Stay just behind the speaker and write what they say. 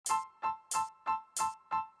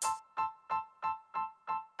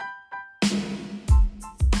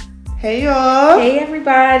Hey y'all. Hey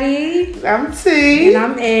everybody. I'm T. And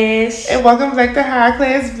I'm Ash. And welcome back to High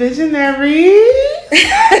Class Visionaries.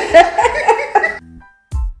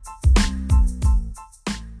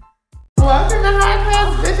 Welcome to High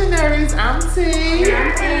Class Visionaries. I'm T.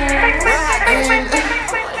 I'm Ash.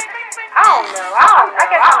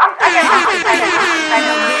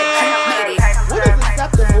 What is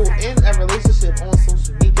acceptable in a relationship on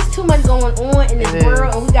social media? There's too much going on in this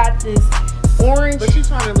world, and we got this orange But you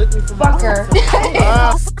trying to lick me from fucker. my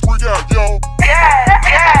house. I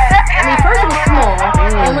mean, first it was small,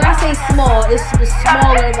 and when I say small, it was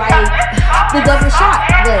smaller like the double shot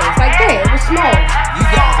was. Like that, it was small. You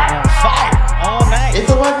guys are on fire all night. If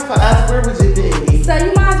it wasn't for us, where would you be? So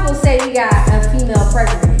you might as well say we got a female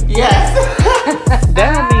president. Yes.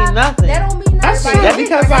 That don't mean nothing. That don't mean nothing. That's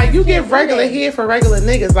because like you get regular hair for regular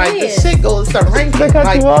niggas. Like the Yeah. shit goes to rank. To cut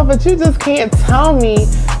Like, you off, but you just can't tell me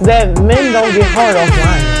that men don't get hard off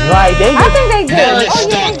lying. Like they I get think they do. Now let's Oh,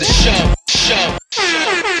 yeah, start the show.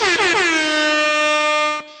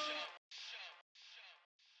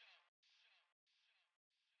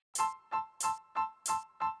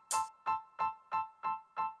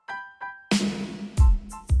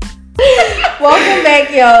 Welcome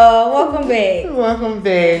back, y'all. Welcome back. welcome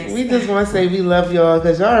back. We just want to say we love y'all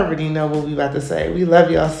because y'all already know what we about to say. We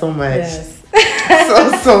love y'all so much. Yes.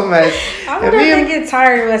 so much. I wonder if they get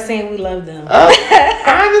tired of us saying we love them.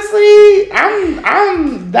 Honestly,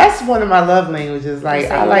 I'm that's one of my love languages. Like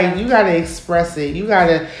I like you gotta express it. You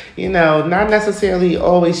gotta, not necessarily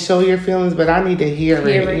always show your feelings, but I need to hear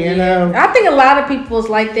it, you know? I think a lot of people's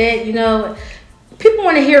like that, People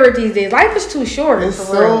want to hear it these days. Life is too short. It's for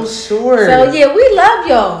so real. short. So yeah, we love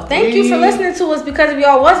y'all. Thank you for listening to us. Because if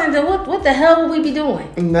y'all wasn't, then what the hell would we be doing?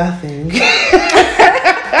 Nothing.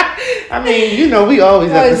 I mean, we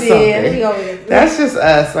always up to something. We always. That's just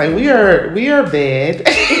us. Like we are bad.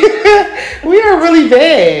 We are really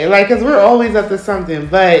bad. Like, cause we're always up to something.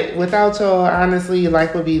 But without y'all, honestly,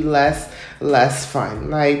 life would be less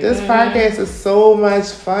fun. Like this podcast is so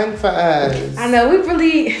much fun for us. I know we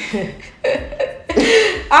really.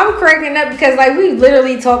 I'm cracking up because we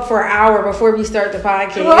literally talk for an hour before we start the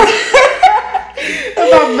podcast.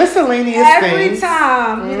 About miscellaneous Every things.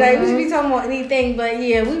 time. We should be talking about anything. But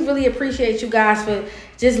yeah, we really appreciate you guys for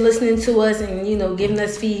just listening to us and, giving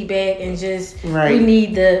us feedback and just we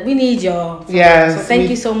need y'all. Yes. So thank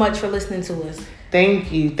you so much for listening to us.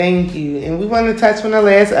 Thank you. And we want to touch on the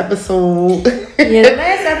last episode. Yeah, the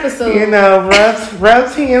last episode.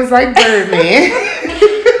 Rubs hands like Birdman.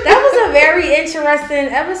 That was a very interesting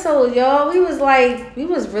episode, y'all. We was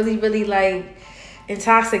really, really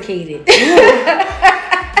intoxicated.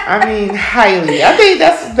 I mean, highly. I think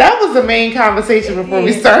that was the main conversation before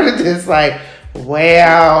we started this.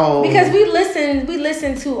 Wow. Because we listened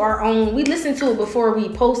to it before we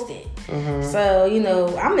posted. Mm-hmm. So,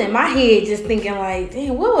 I'm in my head just thinking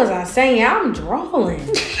damn, what was I saying? I'm drawing.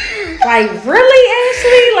 Really,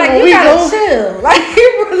 Ashley? You gotta chill. You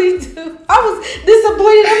really do. I was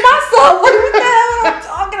disappointed in myself. What the hell am I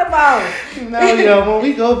talking about? No, when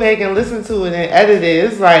we go back and listen to it and edit it,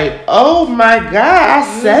 it's oh my God, I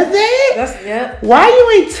said that? Why you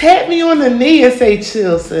ain't tap me on the knee and say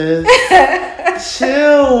chill, sis?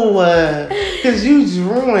 Chill. Because you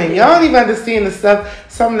drawing. Y'all don't even understand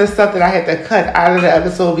some of the stuff that I had to cut out of the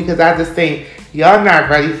episode because I just think y'all not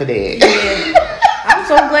ready for that. Yeah. I'm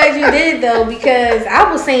so glad you did though, because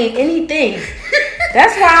I was saying anything.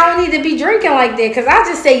 That's why I don't need to be drinking like that, because I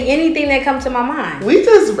just say anything that comes to my mind. We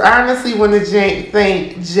just honestly want to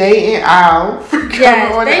thank Jay and Al for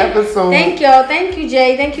coming on the episode. Thank y'all. Thank you,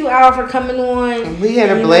 Jay. Thank you, Al, for coming on. We had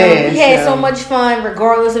a blast. We had so much fun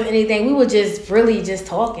regardless of anything. We were just really just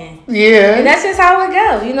talking. Yeah. And that's just how it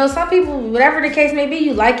goes. Some people, whatever the case may be,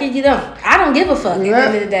 you like it, you don't. I don't give a fuck at the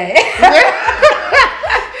end of the day.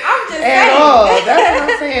 At all. That's what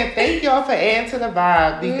I'm saying. Thank y'all for adding to the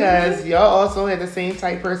vibe because y'all also had the same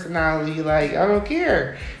type personality. I don't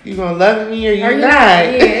care. You gonna love me or you're not.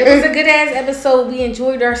 Yeah, it was a good ass episode. We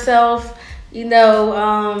enjoyed ourselves.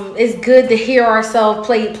 It's good to hear ourselves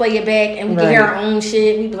play it back, and we can hear our own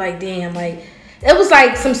shit. We be like, damn, it was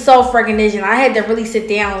some self-recognition. I had to really sit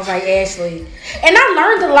down. I was like, Ashley. And I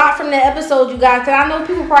learned a lot from that episode, you guys, because I know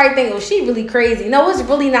people probably think, she really crazy. No, it's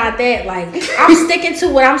really not that. I'm sticking to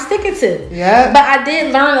what I'm sticking to. Yeah. But I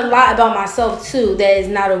did learn a lot about myself, too, that is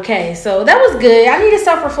not okay. So that was good. I needed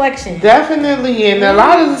self-reflection. Definitely. And a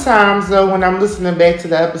lot of the times, though, when I'm listening back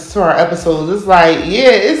to our episodes, it's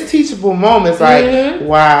it's teachable moments.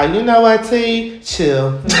 Wow, you know what, T?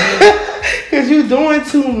 Chill. Because you're doing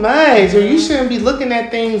too much, or you shouldn't be looking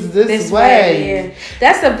at things this way. Yeah.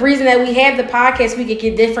 That's the reason that we have the podcast. We could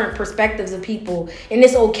get different perspectives of people, and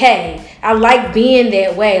it's okay. I like being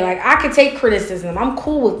that way. Like, I could take criticism. I'm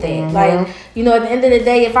cool with that. Like, you know, at the end of the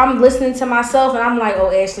day, if I'm listening to myself and I'm like,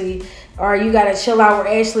 oh, Ashley, or you got to chill out, or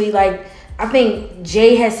Ashley, like, I think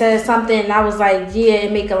Jay had said something, and I was like, yeah,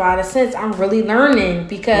 it make a lot of sense. I'm really learning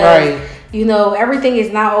because, you know, everything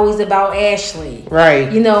is not always about Ashley.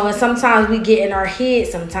 Right. You know, and sometimes we get in our head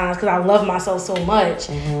sometimes because I love myself so much.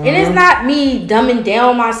 And it's not me dumbing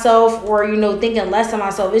down myself or, you know, thinking less of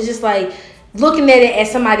myself. It's just like looking at it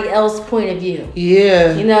as somebody else's point of view.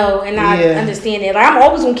 Yeah. You know, and I understand that. Like, I'm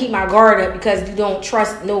always going to keep my guard up because you don't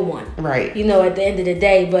trust no one. Right. You know, at the end of the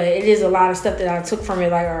day. But it is a lot of stuff that I took from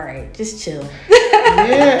it. Like, all right, just chill.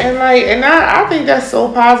 And I think that's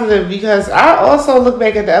so positive because I also look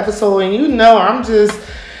back at the episode and, you know, I'm just...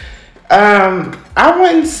 I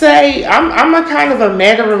wouldn't say I'm a kind of a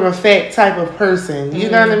matter of fact type of person. You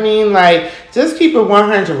know what I mean? Like, just keep it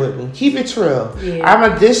 100 with me. Keep it true. Yeah. I'm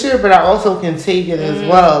a disher, but I also can take it as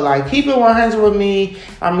well. Like, keep it 100 with me.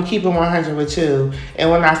 I'm gonna keep it 100 with you.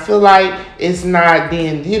 And when I feel like it's not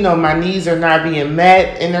being, you know, my needs are not being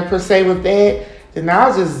met in there per se with that, then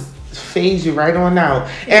I'll just phase you right on out.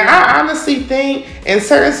 And I honestly think in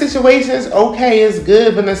certain situations, okay, it's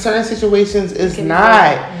good, but in certain situations, it's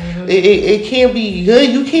not. It can't be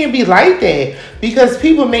good. You can't be like that because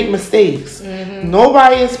people make mistakes.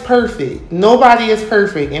 Nobody is perfect.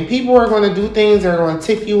 And people are going to do things that are going to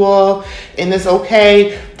tick you off, and it's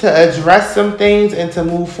okay to address some things and to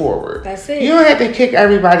move forward. That's it. You don't have to kick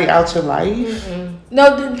everybody out your life.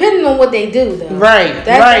 No, depending on what they do, though. Right.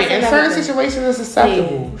 In certain situations, it's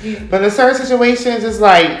acceptable. Yeah. But in certain situations, it's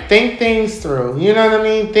like, think things through. You know what I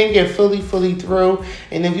mean? Think it fully through.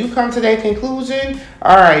 And if you come to that conclusion,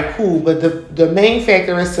 all right, cool. But the main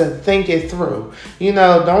factor is to think it through. You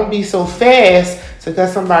know, don't be so fast to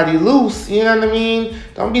cut somebody loose. You know what I mean?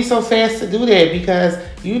 Don't be so fast to do that because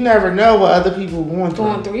you never know what other people are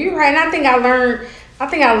going through. You're right. And I think I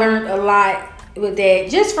learned a lot with that,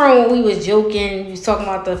 just from when we was joking, you was talking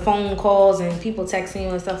about the phone calls and people texting you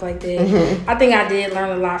and stuff like that. I think I did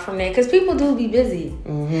learn a lot from that because people do be busy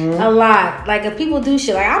a lot. Like, if people do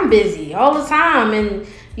shit, like, I'm busy all the time, and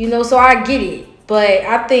you know, so I get it. But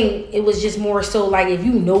I think it was just more so like, if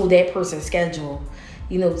you know that person's schedule,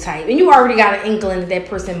 you know, type, and you already got an inkling that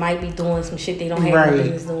person might be doing some shit they don't have no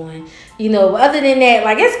business doing. You know, but other than that,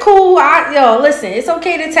 like, it's cool. Listen, it's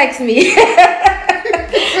okay to text me.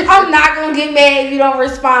 I'm not gonna get mad if you don't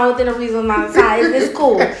respond within a reasonable amount of time. It's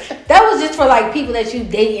cool. That was just for like people that you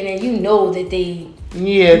dating and you know that they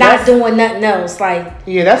not doing nothing else. Like,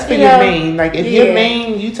 that's for your main. Like, if your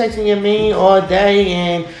main, you texting your main all day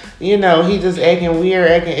and you know he just acting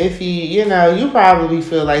weird, acting iffy, you know, you probably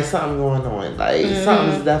feel like something going on. Like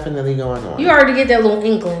something's definitely going on. You already get that little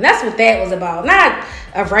inkling. That's what that was about. Not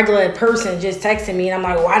a regular person just texting me and I'm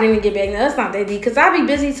like, why didn't you get back? No, that's not that deep. Because I be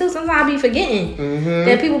busy too. Sometimes I be forgetting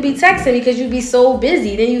that people be texting me because you be so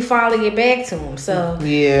busy. Then you finally get back to them. So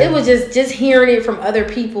it was just hearing it from other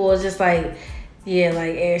people was just like, yeah,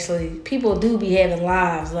 like, Ashley, people do be having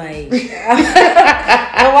lives. Like,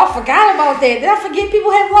 oh, I forgot about that. Did I forget people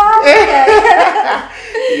have lives?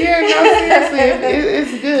 No, seriously,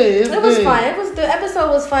 it's good. It was fun. The episode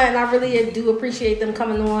was fun, and I really do appreciate them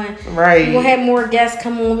coming on. Right. We're gonna have more guests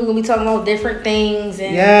come on. We're gonna be talking about different things.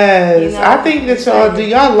 And, yes, you know, I think that y'all do.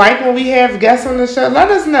 Y'all like when we have guests on the show? Let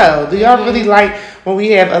us know. Do y'all really like when we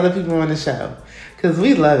have other people on the show? Because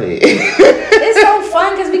we love it. It's so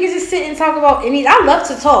fun because we can just sit and talk about anything. I love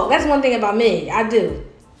to talk. That's one thing about me. I do.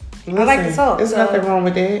 Listen, I like to talk. There's nothing wrong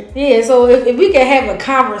with that. Yeah, so if we can have a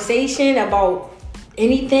conversation about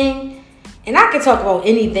anything, and I can talk about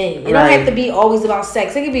anything. It don't have to be always about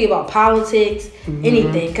sex. It can be about politics,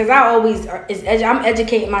 anything. Because I'm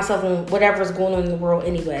educating myself on whatever's going on in the world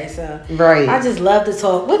anyway. So I just love to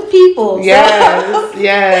talk with people.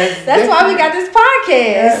 Yes. That's why we got this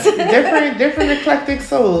podcast. Different eclectic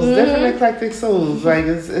souls. Different eclectic souls. Like,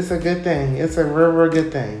 it's a good thing. It's a real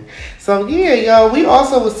good thing. So y'all, we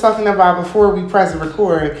also was talking about, before we press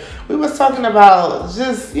record, we was talking about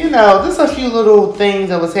just a few little things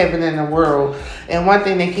that was happening in the world. And one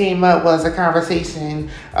thing that came up was a conversation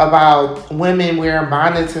about women wearing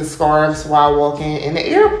bonnets and scarves while walking in the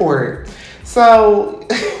airport. So,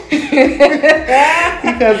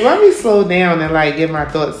 because let me slow down and like get my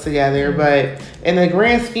thoughts together. But in the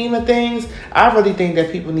grand scheme of things, I really think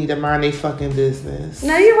that people need to mind their fucking business.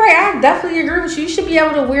 No, you're right. I definitely agree with you. You should be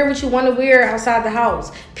able to wear what you want to wear outside the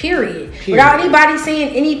house. Period. Without anybody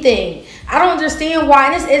saying anything. I don't understand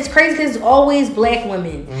why. And it's crazy because it's always black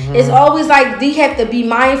women. It's always like we have to be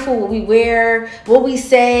mindful what we wear, what we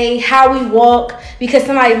say, how we walk, because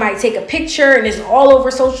somebody might take a picture and it's all over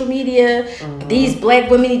social media. These black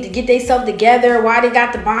women need to get themselves together. Why they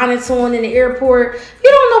got the bonnets on in the airport? You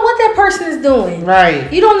don't know what that person is doing.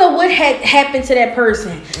 Right. You don't know what happened to that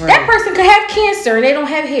person. Right. That person could have cancer and they don't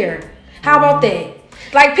have hair. How about that?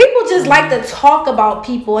 Like, people just like to talk about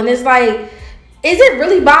people, and it's like, is it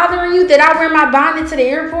really bothering you that I wear my bonnet to the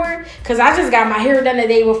airport? Because I just got my hair done the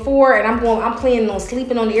day before, and I'm planning on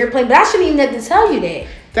sleeping on the airplane. But I shouldn't even have to tell you that.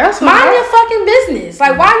 That's mind your fucking business.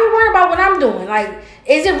 Like, why are you worrying about what I'm doing? Like,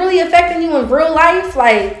 is it really affecting you in real life?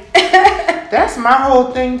 Like, that's my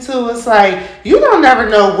whole thing too. It's like, you don't never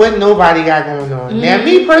know what nobody got going on. Now,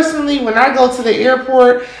 me personally, when I go to the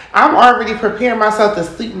airport, I'm already preparing myself to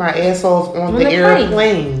sleep my ass off on the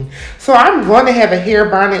airplane. So I'm going to have a hair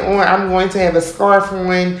bonnet on. I'm going to have a scarf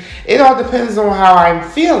on. It all depends on how I'm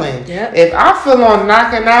feeling. Yep. If I feel on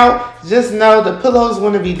knocking out, just know the pillow's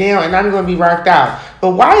going to be down and I'm going to be rocked out.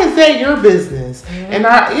 But why is that your business? And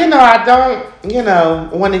I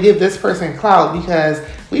don't, want to give this person clout because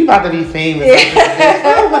we about to be famous.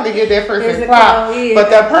 I don't want to give that person clout. But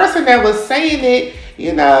the person that was saying it,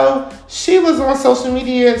 she was on social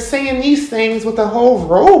media saying these things with a whole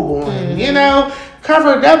robe on,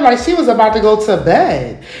 covered up like she was about to go to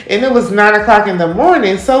bed. And it was 9 o'clock in the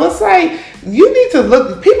morning. So it's like, you need to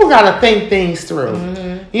look, people got to think things through.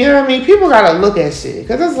 You know what I mean? People got to look at shit.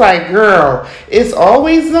 Because it's like, girl, it's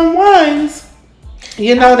always the ones,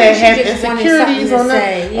 that have insecurities on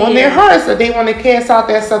their hearts, that they want to cast out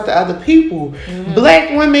that stuff to other people.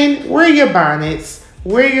 Black women, wear your bonnets,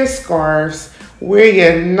 wear your scarves, wear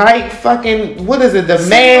your night fucking, what is it, the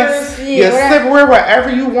mask, your slipper, wear whatever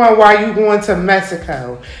you want while you going to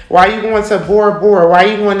Mexico, while you going to Bora Bora, while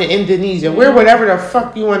you going to Indonesia. Wear whatever the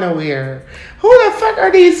fuck you want to wear. Who the fuck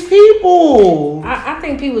are these people? I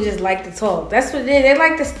think people just like to talk. That's what it is. They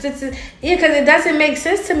like to, because it doesn't make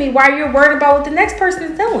sense to me why you're worried about what the next person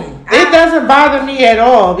is doing. It doesn't bother me at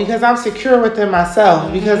all because I'm secure within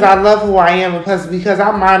myself, because I love who I am, because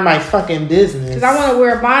I mind my fucking business. Because I want to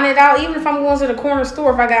wear a bonnet out, even if I'm going to the corner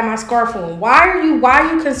store, if I got my scarf on. Why are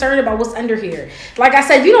you concerned about what's under here? Like I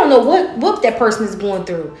said, you don't know what that person is going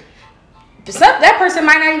through. That person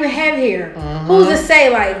might not even have hair. Who's to say?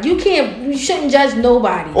 Like, you shouldn't judge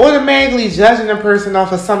nobody. Automatically judging a person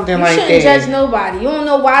off of something like that. You shouldn't judge nobody. You don't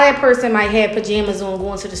know why that person might have pajamas on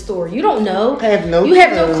going to the store. You don't know. You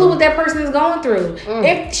have no clue what that person is going through.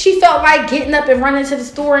 If she felt like getting up and running to the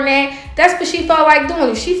store and that's what she felt like doing.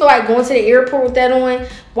 If she felt like going to the airport with that on,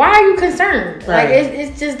 why are you concerned? Right. Like,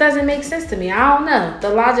 it just doesn't make sense to me. I don't know. The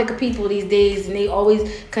logic of people these days, and they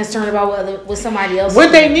always concerned about what somebody else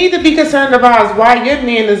What they need to be concerned about is why your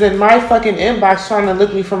man is in my fucking inbox trying to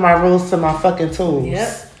look me for my rose to my fucking tools.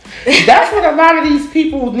 Yep. That's what a lot of these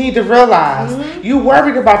people need to realize. You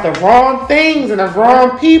worried about the wrong things and the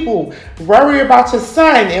wrong people. Worry about your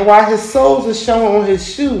son and why his soles are showing on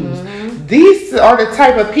his shoes. These are the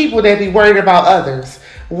type of people that be worried about others.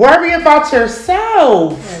 Worry about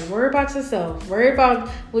yourself. Yeah, worry about yourself. Worry about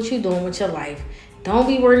what you're doing with your life. Don't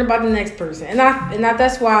be worried about the next person. And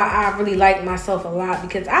that's why I really like myself a lot,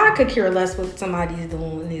 because I could care less what somebody's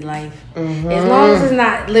doing in their life. As long as it's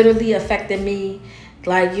not literally affecting me.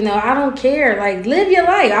 Like, I don't care. Like, live your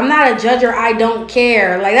life. I'm not a judger. I don't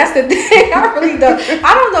care. Like, that's the thing. I really don't.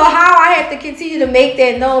 I don't know how I have to continue to make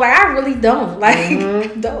that known. Like, I really don't.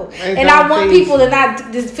 Like, don't. And I want people to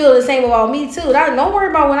not just feel the same about me, too. Don't worry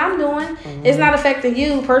about what I'm doing. It's not affecting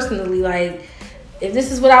you personally. Like, if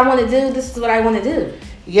this is what I want to do, this is what I want to do.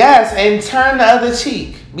 Yes, and turn the other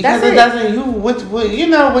cheek. Because it doesn't,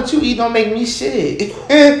 what you eat don't make me shit.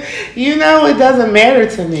 It doesn't matter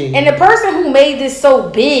to me. And the person who made this so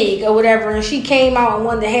big or whatever, and she came out and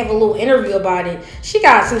wanted to have a little interview about it, she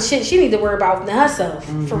got some shit she need to worry about herself,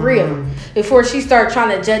 for real. Before she start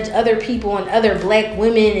trying to judge other people and other black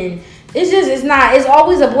women, and it's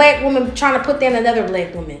always a black woman trying to put down another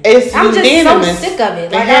black woman. I'm just so sick of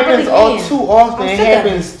it. Like, it happens too often. It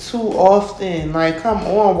happens too often. Like, come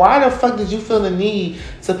on. Why the fuck did you feel the need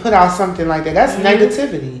to put out something like that? That's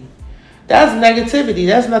negativity. That's negativity.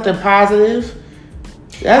 That's nothing positive.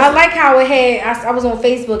 I like how it had, I was on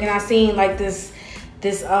Facebook and I seen like this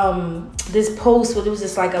post where it was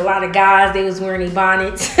just like a lot of guys, they was wearing their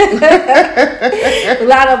bonnets. A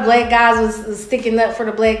lot of black guys was sticking up for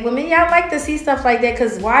the black women. Yeah, I like to see stuff like that,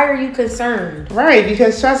 because why are you concerned? Right,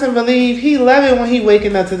 because trust and believe, he love it when he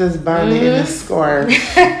waking up to this bonnet and this scarf.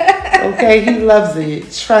 Okay, he loves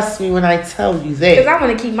it. Trust me when I tell you that. Because I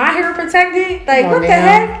want to keep my hair protected. Like, what the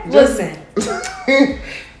heck? Listen.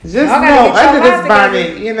 Just know, under this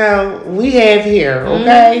bonnet, you know, we have hair,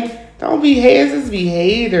 okay? Don't be haters, just be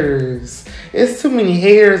haters. It's too many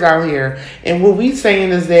haters out here. And what we saying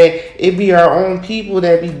is that it be our own people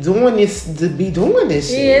that be doing this,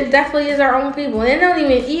 shit. Yeah, it definitely is our own people. And it don't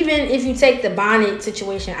even if you take the bonnet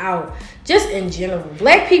situation out, just in general,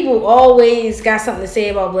 black people always got something to say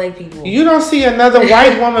about black people. You don't see another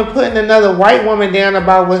white woman putting another white woman down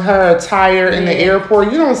about with her attire in the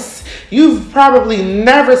airport. You've probably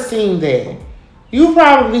never seen that. You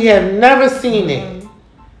probably have never seen it.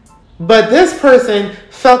 But this person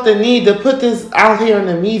felt the need to put this out here in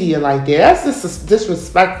the media like that. That's just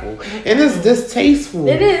disrespectful. And it's distasteful.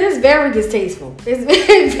 It is. It's very distasteful.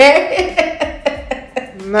 It's very...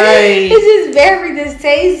 Like, it's just very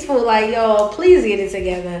distasteful. Like, y'all, please get it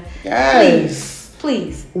together. Yes.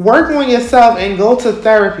 Please. Work on yourself and go to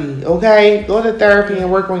therapy, okay? Go to therapy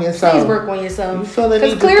and work on yourself. Please work on yourself. You feel the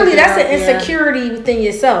need to clearly that's an insecurity within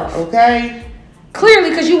yourself. Okay?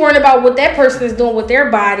 Clearly, because you worried about what that person is doing with their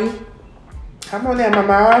body. Come on there,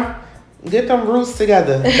 mama. Get them roots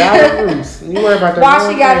together. Dollar roots. You worry about the While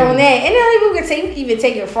she got on that. And then we can even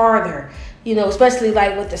take it farther. You know, especially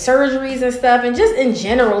like with the surgeries and stuff. And just in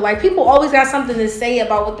general. Like, people always got something to say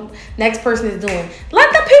about what the next person is doing.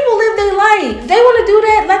 Let the people live their life. They want to do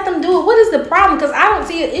that, let them do it. What is the problem? Because I don't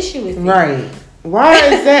see an issue with it. Right. Why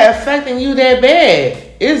is that affecting you that bad?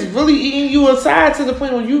 It's really eating you aside to the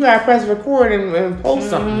point where you got to press record and post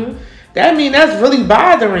something. That means that's really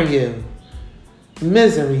bothering you.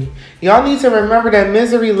 Misery. Y'all need to remember that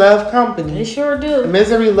misery love company. They sure do.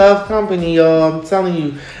 Misery love company, y'all. I'm telling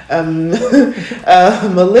you.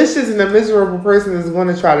 Malicious and a miserable person is going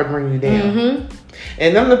to try to bring you down.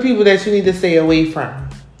 And them the people that you need to stay away from.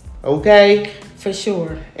 Okay? For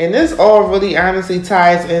sure. And this all really honestly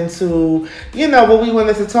ties into, you know, what we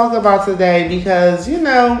wanted to talk about today because, you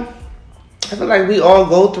know, I feel like we all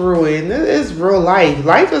go through it, and it's real life.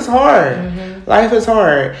 Life is hard. Life is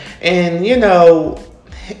hard. And, you know,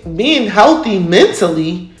 being healthy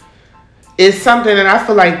mentally is something that I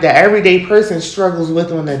feel like the everyday person struggles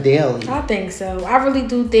with on a daily. I think so. I really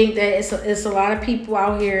do think that it's a lot of people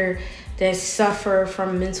out here that suffer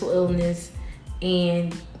from mental illness,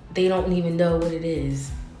 and they don't even know what it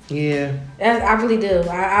is. Yeah. I really do.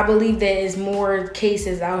 I believe that it's more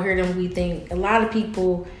cases out here than we think. A lot of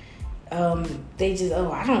people... they just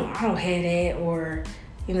I don't have that, or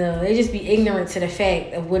you know, they just be ignorant to the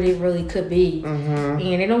fact of what it really could be, and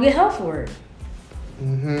they don't get help for it.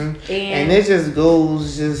 And it just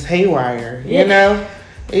goes haywire. You know,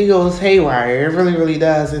 it goes haywire. It really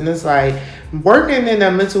does. And it's like working in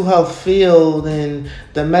the mental health field and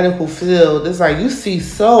the medical field. It's like you see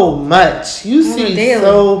so much. You see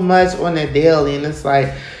so much on the daily, and it's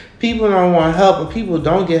like people don't want help, and people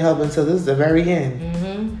don't get help until this is the very end.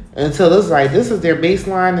 Until it's like this is their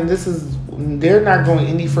baseline, and they're not going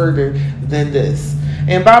any further than this.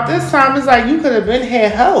 And about this time, it's like you could have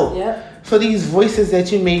had help for these voices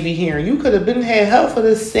that you may be hearing. You could have had help for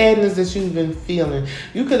this sadness that you've been feeling.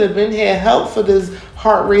 You could have had help for this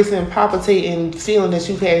heart racing, palpitating feeling that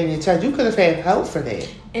you've had in your chest. You could have had help for that.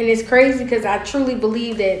 And it's crazy because I truly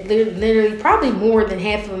believe that literally probably more than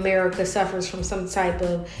half of America suffers from some type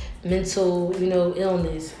of mental, you know,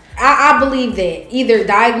 illness. I believe that either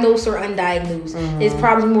diagnosed or undiagnosed is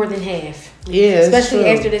probably more than half. Yeah, especially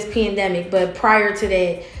after this pandemic. But prior to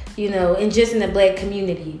that, you know, and just in the black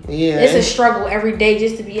community, it's a struggle every day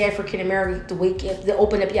just to be African American, to wake up, to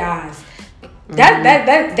open up your eyes.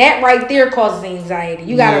 That right there causes anxiety.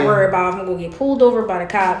 You got to worry about if I'm gonna get pulled over by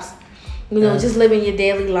the cops. You know, just living your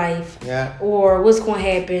daily life. Or what's going to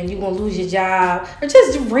happen. You're going to lose your job. Or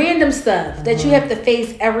just random stuff that you have to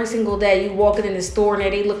face every single day. You walking in the store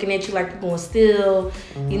and they looking at you like you're going to steal.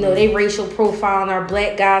 You know, they racial profiling our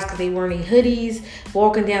black guys because they wearing their hoodies.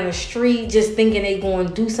 Walking down the street just thinking they going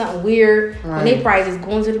to do something weird. When they probably just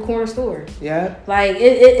going to the corner store. Like,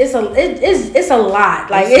 it's a lot.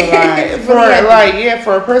 Like, it's a lot.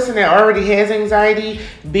 For a person that already has anxiety,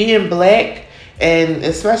 being black... And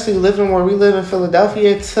especially living where we live in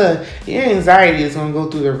Philadelphia, your anxiety is going to go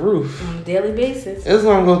through the roof. On a daily basis. It's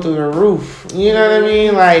going to go through the roof. You know what I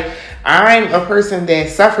mean? Like, I'm a person that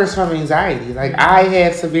suffers from anxiety. Like, I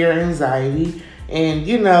have severe anxiety. And,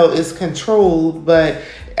 you know, it's controlled. But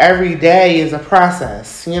every day is a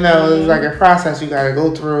process. You know, it's like a process you got to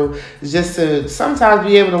go through just to sometimes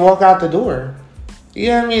be able to walk out the door. You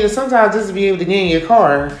know what I mean? And sometimes just to be able to get in your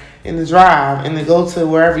car and to drive and to go to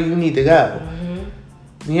wherever you need to go.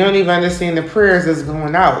 You don't even understand the prayers that's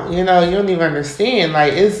going out. You know, you don't even understand.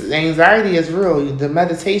 Like, anxiety is real. The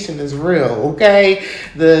meditation is real, okay?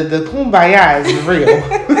 The kumbaya is real.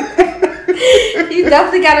 You you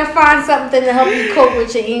definitely got to find something to help you cope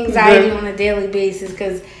with your anxiety on a daily basis,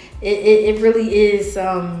 because it really is.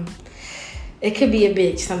 It could be a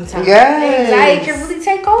bitch sometimes. Yes. Anxiety can really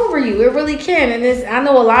take over you. It really can, and I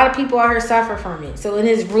know a lot of people out here suffer from it. So it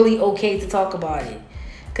is really okay to talk about it.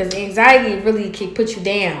 Because anxiety really can put you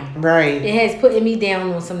down. Right. It has put me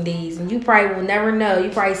down on some days. And you probably will never know. You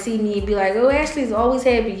probably see me and be like, oh, Ashley's always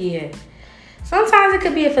happy. Yeah. Sometimes it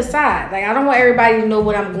could be a facade. Like, I don't want everybody to know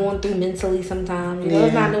what I'm going through mentally sometimes. You know,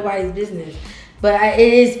 it's not nobody's business. But it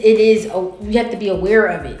is. You have to be aware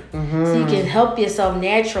of it. So you can help yourself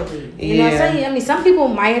naturally. You know what I'm saying? I mean, some people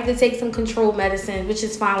might have to take some controlled medicine, which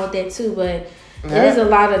is fine with that too. But it is a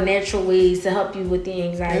lot of natural ways to help you with the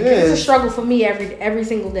anxiety. It's a struggle for me every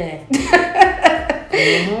single day.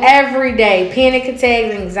 Every day. Panic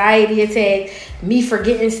attacks, anxiety attacks, me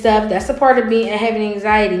forgetting stuff. That's a part of having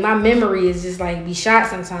anxiety. My memory is just like be shot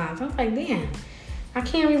sometimes. I'm like, damn, I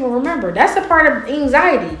can't even remember. That's a part of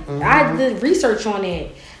anxiety. I did research on that.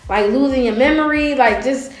 Like losing your memory, like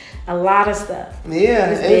just a lot of stuff. Yeah,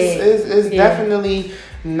 it's definitely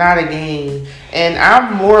not a game. And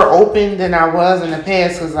I'm more open than I was in the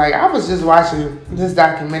past, because like I was just watching this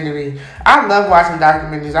documentary. I love watching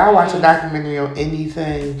documentaries. I watch a documentary on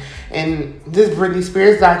anything, and this Britney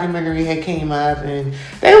Spears documentary had came up, and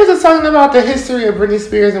they was just talking about the history of Britney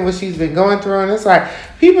Spears and what she's been going through. And it's like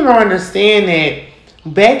people don't understand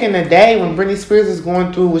that back in the day when Britney Spears was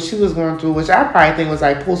going through what she was going through, which I probably think was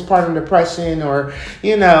like postpartum depression or,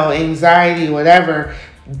 you know, anxiety, whatever,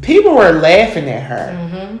 people were laughing at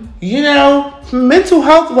her. You know, mental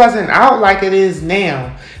health wasn't out like it is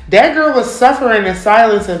now. That girl was suffering in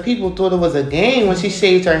silence, and people thought it was a game when she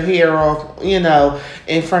shaved her hair off, you know,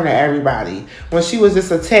 in front of everybody. When she was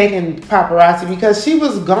just attacking paparazzi because she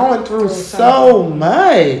was going through so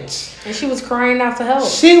much. And she was crying out for help.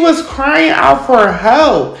 She was crying out for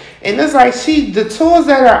help. And it's like the tools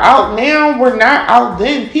that are out now were not out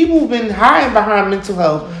then. People have been hiding behind mental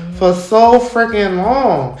health for so freaking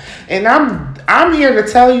long. And I'm here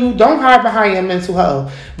to tell you, don't hide behind your mental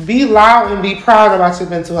health. Be loud and be proud about your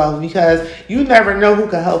mental health, because you never know who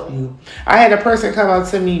can help you. I had a person come up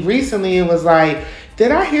to me recently and was like,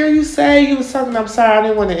 did I hear you say you was talking? I'm sorry, I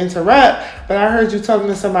didn't want to interrupt, but I heard you talking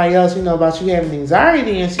to somebody else, you know, about you having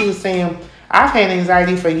anxiety. And she was saying, I've had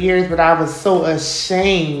anxiety for years, but I was so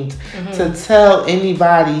ashamed to tell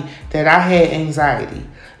anybody that I had anxiety.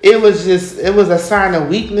 It was a sign of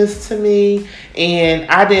weakness to me, and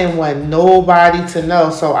I didn't want nobody to know.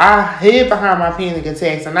 So I hid behind my panic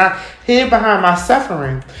attacks, and I hid behind my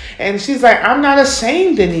suffering. And she's like, I'm not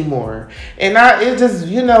ashamed anymore. And it just,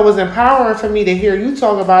 you know, was empowering for me to hear you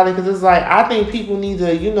talk about it, because it's like, I think people need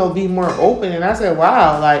to, you know, be more open. And I said,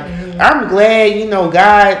 wow, like, I'm glad, you know,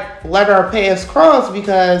 God let our paths cross,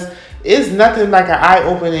 because it's nothing like an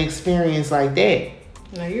eye-opening experience like that.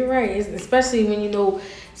 No, you're right. Especially when, you know,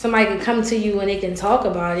 somebody can come to you and they can talk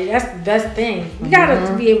about it. That's the best thing. You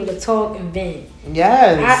gotta be able to talk and vent.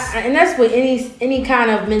 Yes. And that's with any kind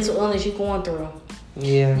of mental illness you're going through.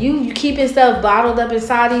 Yeah. You keeping stuff bottled up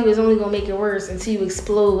inside of you is only gonna make it worse until you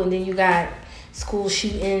explode, and then you got school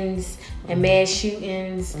shootings and mass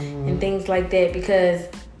shootings and things like that. Because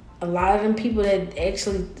a lot of them people that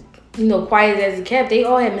actually, you know, quiet as it kept, they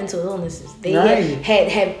all had mental illnesses. They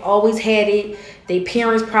had always had it. Their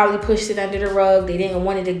parents probably pushed it under the rug. They didn't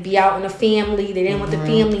want it to be out in the family. They didn't want the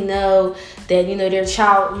family to know that, you know, their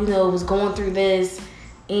child, you know, was going through this.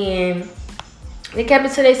 And they kept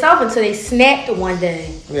it to themselves until they snapped one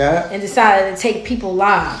day. Yeah. And decided to take people's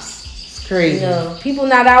lives. It's crazy. You know, people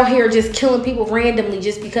not out here just killing people randomly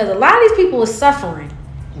just because a lot of these people are suffering.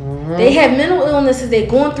 They have mental illnesses. They're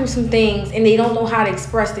going through some things and they don't know how to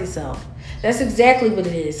express themselves. That's exactly what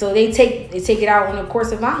it is. So they take it out on a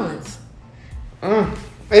course of violence.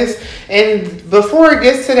 And before it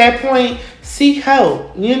gets to that point, seek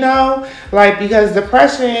help, you know, like, because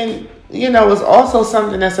depression, you know, is also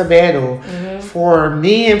something that's a battle for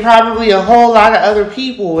me and probably a whole lot of other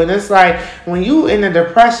people. And it's like, when you in a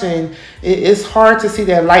depression, it's hard to see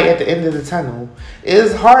that light at the end of the tunnel.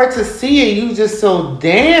 It's hard to see it. You just so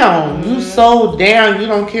down. You so down. You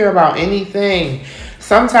don't care about anything.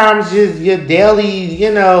 Sometimes just your daily,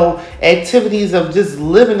 you know, activities of just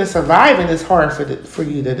living and surviving is hard for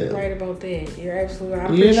you to do. Right about that. You're absolutely right.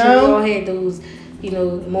 I'm pretty sure we all had those, you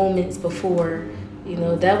know, moments before. You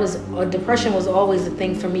know, depression was always a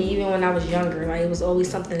thing for me, even when I was younger. Like, it was always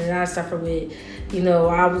something that I suffered with. You know,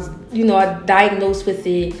 I diagnosed with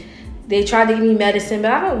it. They tried to give me medicine,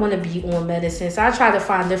 but I don't want to be on medicine. So I try to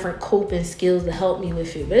find different coping skills to help me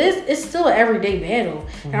with it. But it's still an everyday battle.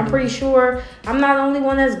 And I'm pretty sure I'm not the only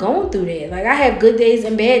one that's going through that. Like, I have good days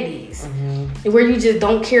and bad days where you just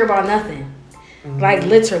don't care about nothing. Like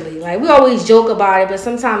literally. Like we always joke about it, but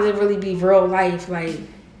sometimes it really be real life. Like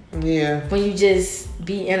when you just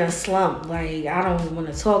be in a slump, like I don't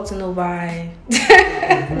want to talk to nobody,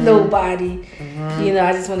 nobody. You know,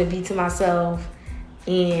 I just want to be to myself,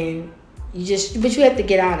 and but you have to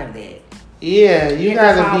get out of that. Yeah, you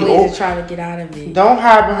gotta be ways to try to get out of it. Don't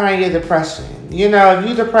hide behind your depression. You know, if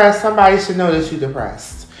you depressed, somebody should know that you're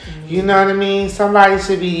depressed. You know what I mean? Somebody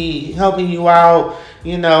should be helping you out.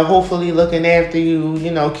 You know, hopefully looking after you. You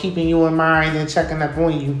know, keeping you in mind and checking up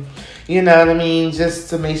on you. You know what I mean? Just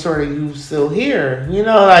to make sure that you still here. You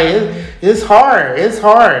know, like it's hard. It's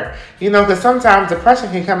hard. You know, because sometimes depression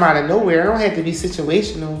can come out of nowhere. It don't have to be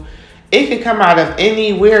situational. It can come out of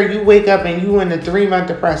anywhere. You wake up and you in a 3-month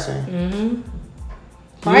depression.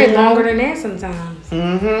 Probably longer than that sometimes.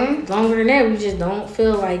 Longer than that, we just don't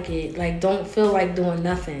feel like it. Like, don't feel like doing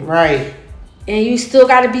nothing. Right. And you still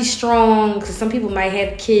got to be strong, because some people might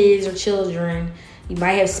have kids or children. You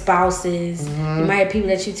might have spouses. You might have people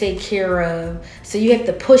that you take care of. So you have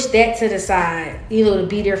to push that to the side, you know, to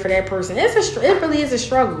be there for that person. It really is a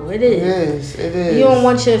struggle. It is. It is. You don't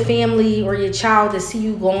want your family or your child to see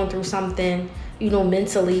you going through something, you know,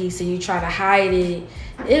 mentally. So you try to hide it.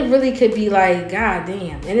 It really could be like, God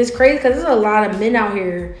damn. And it's crazy because there's a lot of men out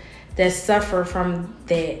here that suffer from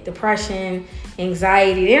that depression,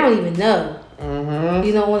 anxiety. They don't even know.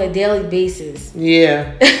 You know, on a daily basis.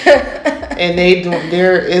 Yeah. And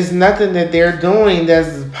there is nothing that they're doing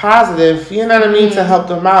that's positive, you know what I mean, to help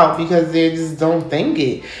them out, because they just don't think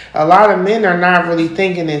it. A lot of men are not really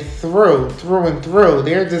thinking it through and through.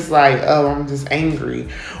 They're just like, oh, I'm just angry,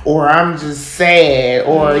 or I'm just sad,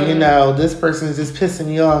 or, you know, this person is just pissing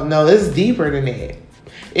me off. No, it's deeper than that.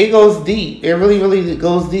 It goes deep. It really, really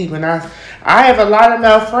goes deep. And I have a lot of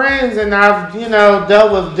male friends, and I've, you know,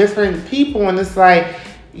 dealt with different people, and it's like,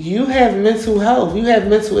 you have mental health. You have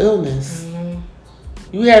mental illness.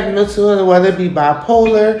 You have mental illness, whether it be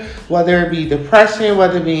bipolar, whether it be depression,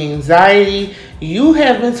 whether it be anxiety. You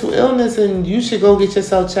have mental illness, and you should go get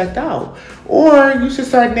yourself checked out. Or you should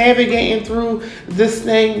start navigating through this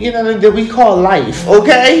thing, you know, that we call life,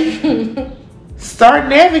 okay? Start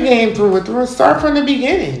navigating through it. Start from the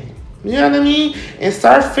beginning. You know what I mean? And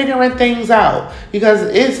start figuring things out. Because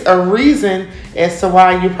it's a reason as to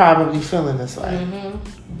why you're probably feeling this way.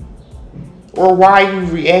 Or why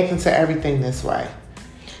you're reacting to everything this way.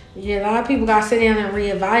 Yeah, a lot of people got to sit down and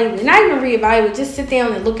reevaluate. Not even reevaluate, just sit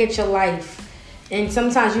down and look at your life. And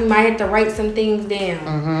sometimes you might have to write some things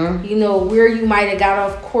down. You know, where you might have got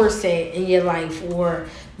off course at in your life, or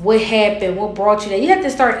what happened, what brought you there. You have to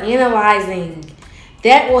start analyzing.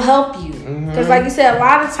 That will help you. Because like you said, a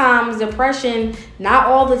lot of times depression, not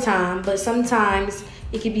all the time, but sometimes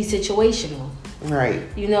it can be situational. Right.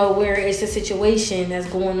 You know, where it's a situation that's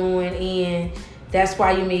going on, and that's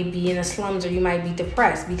why you may be in a slums, or you might be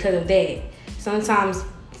depressed because of that. Sometimes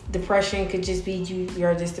depression could just be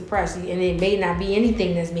you're just depressed, and it may not be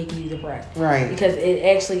anything that's making you depressed. Right. Because it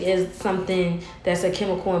actually is something that's a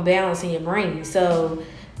chemical imbalance in your brain. So,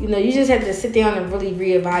 you know, you just have to sit down and really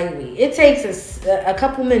reevaluate. It takes a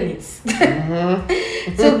couple minutes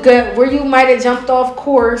to get where you might have jumped off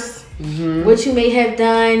course, what you may have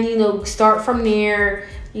done, you know, start from there,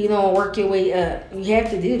 you know, work your way up. You have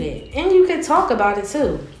to do that. And you can talk about it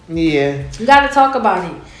too. Yeah. You got to talk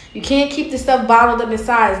about it. You can't keep the stuff bottled up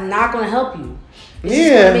inside. It's not going to help you. It's just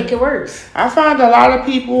going to make it worse. I find a lot of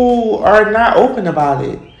people are not open about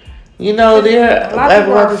it. You know, they're a lot of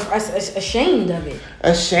people are ashamed of it.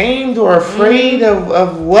 Ashamed or afraid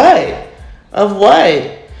of what? Of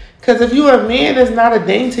what? Because if you're a man, it's not a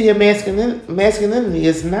ding to your masculinity.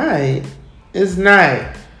 It's not. It's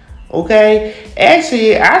not. Okay?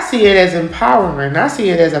 Actually, I see it as empowering. I see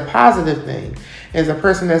it as a positive thing. As a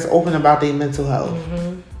person that's open about their mental health.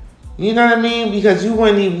 You know what I mean? Because you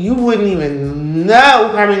wouldn't even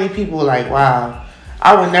know how many people are like, wow,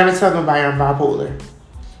 I would never tell nobody I'm bipolar.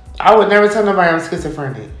 I would never tell nobody I'm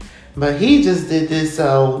schizophrenic. But he just did this,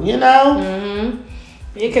 so, you know.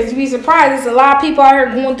 Yeah, because you'd be surprised. There's a lot of people out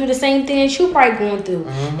here going through the same thing that you probably going through.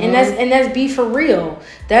 And that's be for real.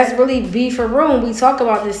 That's really be for real when we talk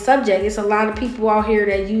about this subject. It's a lot of people out here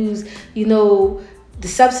that use, you know, the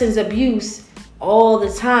substance abuse all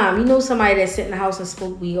the time. You know somebody that sit in the house and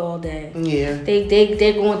smoke weed all day. Yeah.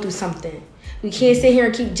 They're going through something. We can't sit here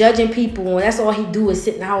and keep judging people when that's all he do is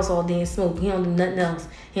sit in the house all day and smoke. He don't do nothing else.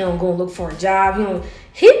 He don't go look for a job.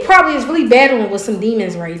 He probably is really battling with some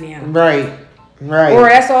demons right now. Right. Or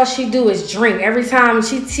that's all she do is drink. Every time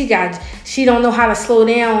she don't know how to slow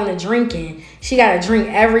down on the drinking. She got to drink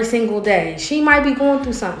every single day. She might be going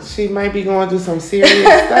through something. She might be going through some serious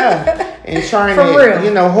stuff and trying to,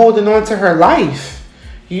 you know, holding on to her life.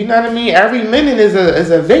 You know what I mean? Every minute is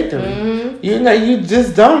a victory. Mm-hmm. You know, you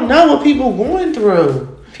just don't know what people going through.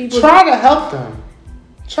 Try to help them.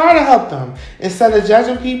 Try to help them. Instead of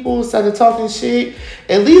judging people, instead of talking shit,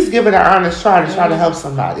 at least give it an honest try to try to help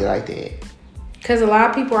somebody like that. Because a lot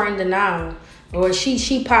of people are in denial. Or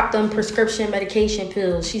she popped them prescription medication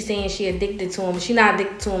pills. She's saying she addicted to them. She not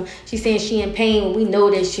addicted to them. She's saying she in pain. When we know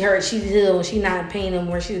that she's healed. She not in pain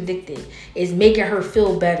anymore. She's addicted. It's making her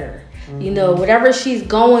feel better. Mm-hmm. You know, whatever she's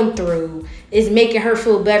going through is making her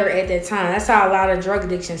feel better at that time. That's how a lot of drug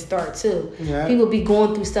addictions start too. Yeah. People be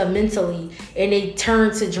going through stuff mentally and they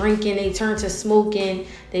turn to drinking, they turn to smoking,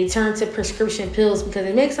 they turn to prescription pills because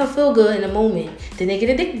it makes them feel good in the moment. Then they get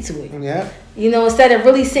addicted to it. Yeah. You know, instead of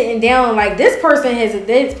really sitting down like this person has a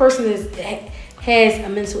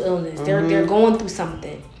mental illness. Mm-hmm. They're going through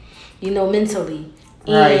something, you know, mentally.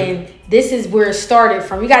 Right. And this is where it started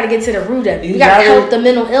from. We got to get to the root of it. We got to help the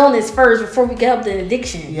mental illness first before we can help the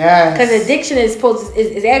addiction. Yes. Because addiction is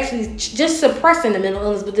actually just suppressing the mental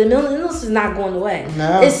illness, but the mental illness is not going away.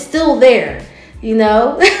 No. It's still there, you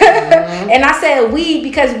know? Mm-hmm. And I said weed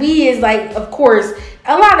because weed is like, of course,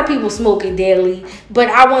 a lot of people smoke it daily, but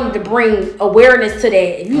I wanted to bring awareness to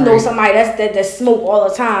that. If you know somebody that smoke all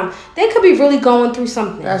the time, they could be really going through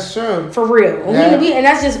something. That's true. For real. And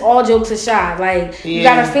that's just all jokes aside. Like, you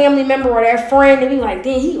got a family member or that friend, and be like,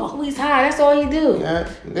 damn, he always high. That's all he do. Yeah,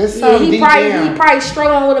 he probably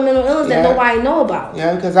struggling with a mental illness that nobody know about.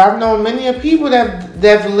 Yeah, because I've known many of people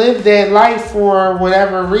that've lived that life for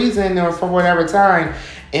whatever reason or for whatever time.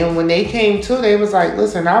 And when they came to, they was like,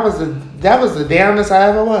 listen, that was the downest I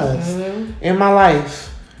ever was in my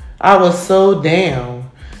life. I was so down.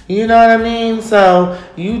 You know what I mean? So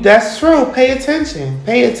that's true. Pay attention.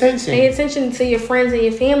 Pay attention to your friends and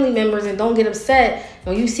your family members, and don't get upset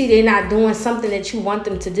when you see they're not doing something that you want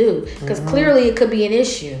them to do. Because clearly it could be an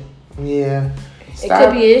issue. Yeah. It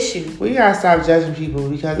could be an issue. We gotta stop judging people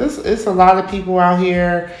because it's a lot of people out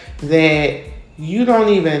here that you don't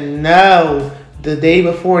even know the day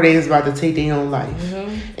before they is about to take their own life.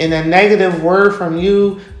 Mm-hmm. And a negative word from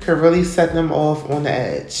you could really set them off on the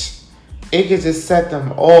edge. It could just set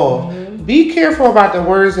them off. Mm-hmm. Be careful about the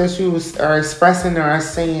words that you are expressing or are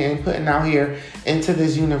saying and putting out here into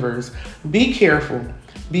this universe. Be careful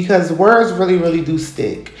because words really, really do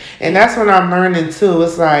stick. And that's what I'm learning too.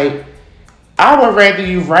 It's like, I would rather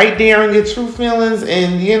you write down your true feelings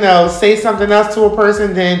and, you know, say something else to a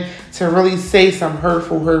person than to really say some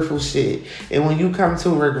hurtful shit. And when you come to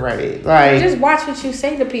regret it. Like, just watch what you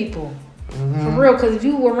say to people. Mm-hmm. For real, because if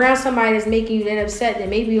you were around somebody that's making you that upset, then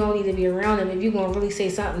maybe you don't need to be around them. If you're going to really say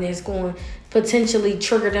something that's going to potentially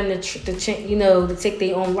trigger them to take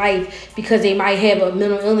their own life because they might have a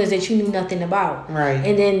mental illness that you knew nothing about. Right.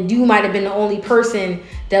 And then you might have been the only person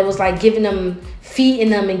that was like feeding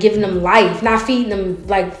them and giving them life. Not feeding them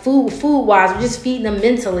like food-wise, but just feeding them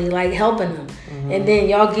mentally, like helping them. Mm-hmm. And then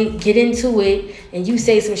y'all get into it and you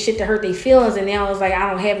say some shit to hurt their feelings and now it's like, I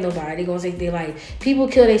don't have nobody. They're going to take their life. People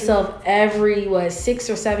kill themselves every, 6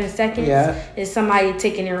 or 7 seconds. Yeah. Is somebody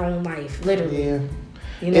taking their own life, literally. Yeah.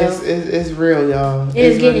 You know? It's real, y'all.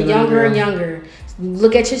 It's getting really, younger and younger.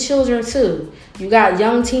 Look at your children, too. You got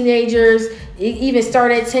young teenagers, even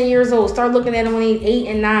start at 10 years old. Start looking at them when they're 8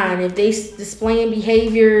 and 9. If they displaying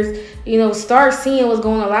behaviors, start seeing what's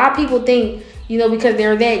going on. A lot of people think, because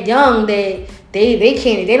they're that young that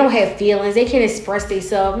they don't have feelings. They can't express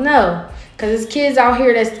themselves. No. Because there's kids out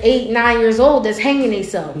here that's 8, 9 years old that's hanging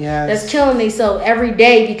themselves. Yes. That's killing themselves every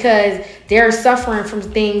day because they're suffering from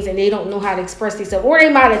things and they don't know how to express themselves. Or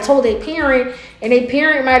they might have told their parent and their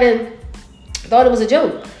parent might have thought it was a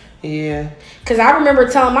joke. Yeah. Because I remember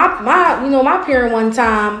telling my parent one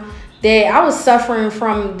time that I was suffering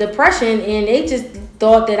from depression and they just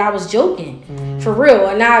thought that I was joking. For real.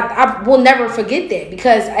 And I will never forget that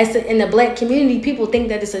because in the black community, people think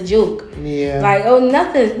that it's a joke. Yeah. Like, oh,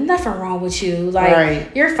 nothing wrong with you. Like, right.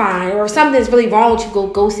 You're fine. Or if something's really wrong with you,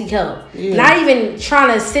 go seek help. Yeah. Not even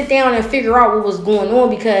trying to sit down and figure out what was going on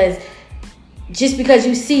because just because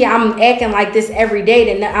you see I'm acting like this every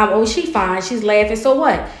day, then she's fine. She's laughing. So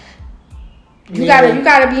what? You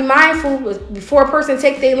gotta be mindful before a person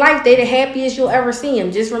take their life. They the happiest you'll ever see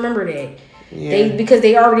them. Just remember that. Yeah. Because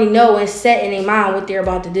they already know and set in their mind what they're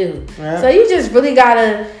about to do. Right. So you just really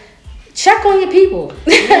gotta check on your people.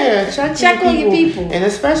 Yeah, check on your people. And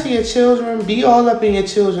especially your children. Be all up in your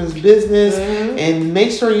children's business and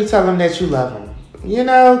make sure you tell them that you love them.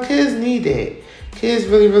 Kids need that. Kids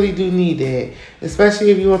really, really do need that.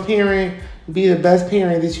 Especially if you're a parent, be the best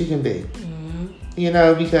parent that you can be.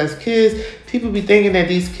 Because people be thinking that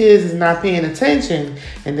these kids is not paying attention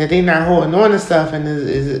and that they're not holding on to stuff.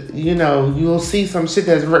 And, you'll see some shit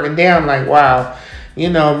that's written down like, wow,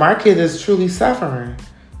 my kid is truly suffering.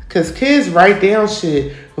 Because kids write down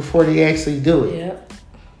shit before they actually do it.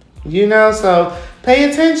 Yep. So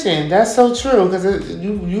pay attention. That's so true. Because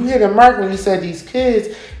you hit a mark when you said these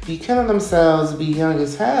kids be killing themselves, be young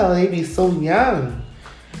as hell. They be so young.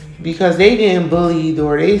 Because they getting bullied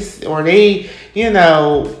or they don't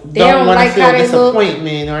want to feel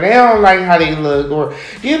disappointment or they don't like how they look or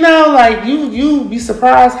you be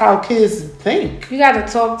surprised how kids think. You got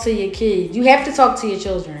to talk to your kids. You have to talk to your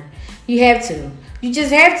children. You have to. You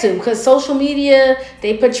just have to, because social media,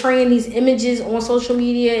 they portraying these images on social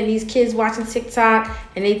media and these kids watching TikTok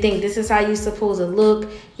and they think this is how you're supposed to look.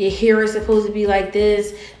 Your hair is supposed to be like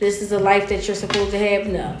this. This is a life that you're supposed to have.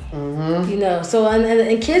 No. Mm-hmm. So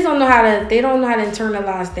and kids don't know how to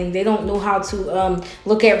internalize things. They don't know how to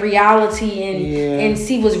look at reality and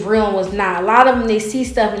see what's real and what's not. A lot of them, they see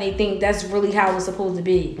stuff and they think that's really how it's supposed to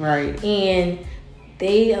be. Right. And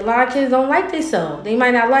a lot of kids don't like themselves. They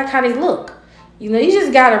might not like how they look. You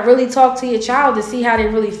just gotta really talk to your child to see how they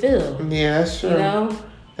really feel. Yeah, that's true.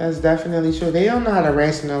 That's definitely true. They don't know how to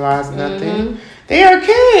rationalize nothing. Mm-hmm. They are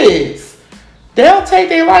kids. They'll take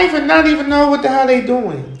their life and not even know what the hell they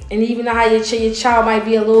doing. And even how your child might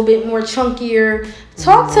be a little bit more chunkier.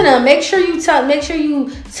 Talk to them. Make sure you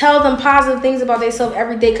tell them positive things about themselves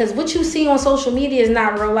every day. Because what you see on social media is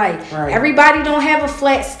not real life. Right. Everybody don't have a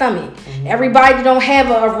flat stomach. Mm-hmm. Everybody don't have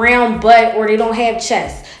a round butt or they don't have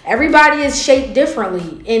chest. Everybody is shaped differently,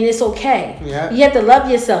 and it's okay. Yeah. You have to love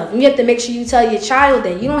yourself. You have to make sure you tell your child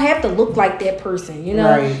that you don't have to look like that person,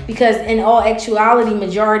 Right. Because in all actuality,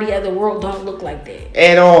 majority of the world don't look like that.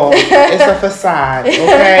 At all. It's a facade,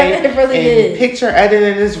 okay? It really is. Picture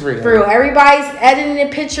editing is real. For real. Everybody's editing their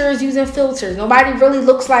pictures using filters. Nobody really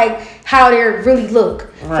looks like how they really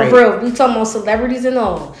look. Right. For real. We talking about celebrities and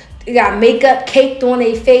all. They got makeup caked on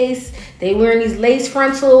their face. They wearing these lace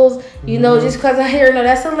frontals, just because her hair. No,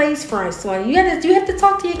 that's a lace front, son. You have to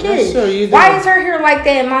talk to your kids. Sure you do. Why is her hair like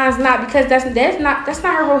that and mine's not? Because that's not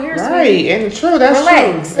her whole hair. Right, and true. That's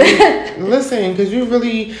Relax. true. And listen, because you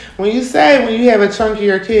really, when you have a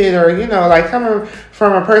chunkier kid, or coming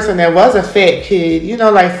from a person that was a fat kid,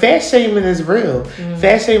 fat shaming is real.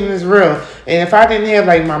 Fat shaming is real. And if I didn't have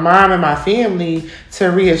my mom and my family to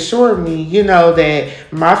reassure me, that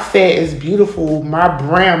my fat is beautiful,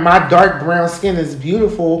 my dark brown skin is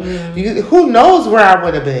beautiful, who knows where I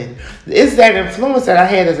would have been? It's that influence that I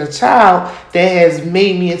had as a child that has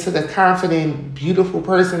made me into the confident, beautiful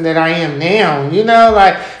person that I am now.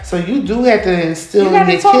 So you do have to instill in your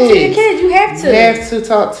kids. You got to talk to your kids. You have to. You have to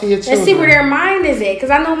talk to your children. And see where their mind is at. Because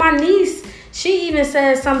I know my niece, she even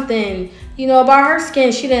said something, about her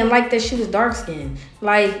skin. She didn't like that she was dark skinned.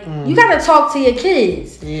 You got to talk to your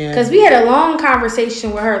kids. Yeah. Because we had a long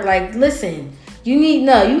conversation with her. Listen, you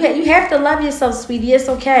have to love yourself, sweetie. It's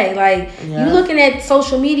okay. You looking at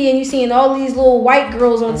social media and you seeing all these little white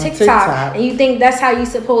girls on TikTok and you think that's how you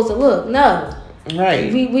supposed to look. No.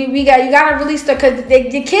 Right. You gotta really start, because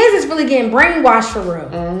the kids is really getting brainwashed for real.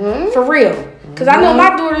 Mm-hmm. For real. Because I know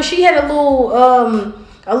my daughter, she had a little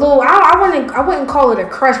I wouldn't call it a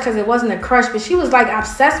crush, because it wasn't a crush, but she was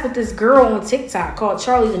obsessed with this girl on TikTok called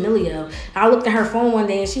Charli D'Amelio. I looked at her phone one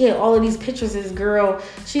day and she had all of these pictures of this girl.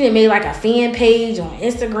 She done made a fan page on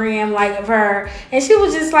Instagram of her, and she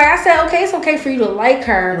was just I said, okay, it's okay for you to like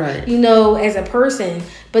her, right, as a person,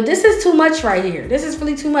 but this is too much right here. This is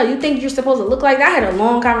really too much. You think you're supposed to look like that? I had a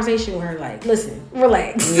long conversation with her, listen,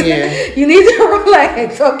 relax. Yeah. You need to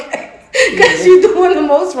relax, okay? Because you're doing the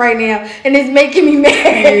most right now, and it's making me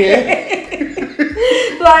mad. Yeah.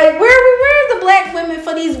 Where's the black women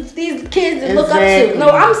for these kids to look up to? No,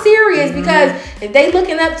 I'm serious, because if they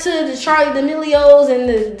looking up to the Charli D'Amelios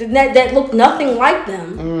and that look nothing like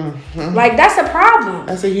them, that's a problem.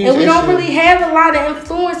 That's a huge and we don't issue. really have a lot of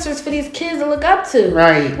influencers for these kids to look up to.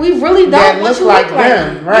 Right. We really don't that want look you like look like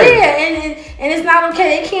them. Right. Yeah, and it's not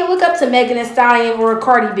okay. They can't look up to Megan Thee Stallion or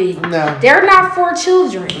Cardi B. No. They're not for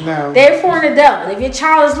children. No. They're for an adult. If your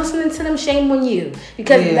child is listening to them, shame on you.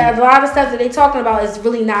 Because a lot of stuff that they're talking about is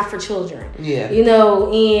really not for children. Yeah.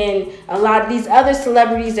 And a lot of these other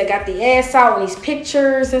celebrities that got the ass out in these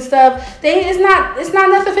pictures and stuff, it's not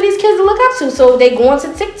nothing for these kids to look up to. So they going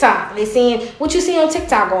to TikTok. They seeing what you see on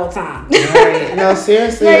TikTok all the time. Right. No,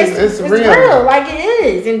 seriously, it's real. It's real, it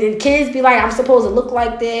is. And then kids be I'm supposed to look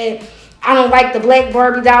like that. I don't like the black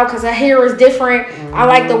Barbie doll because her hair is different. I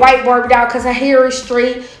like the white Barbie doll because her hair is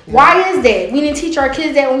straight. Yeah. Why is that? We didn't teach our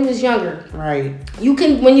kids that when we was younger. Right. You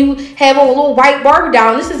can, when you have a little white Barbie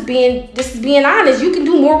doll, and this is being honest, you can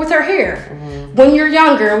do more with her hair. when you're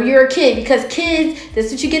younger, when you're a kid, because kids,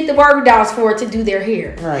 that's what you get the Barbie dolls for, to do their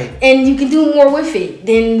hair. Right. And you can do more with it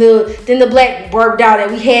than the black Barbie doll that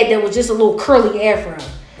we had that was just a little curly afro.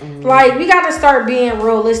 Like, we got to start being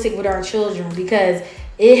realistic with our children, because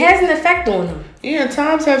it has an effect on them. Yeah,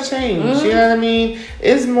 times have changed. You know what I mean?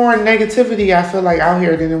 It's more negativity, I feel like, out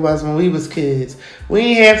here than it was when we was kids. We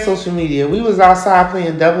didn't have social media. We was outside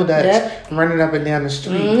playing double dutch, running up and down the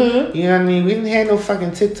street. You know what I mean? We didn't have no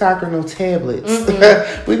fucking TikTok or no tablets.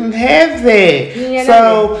 We didn't have that.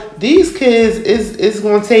 So these kids is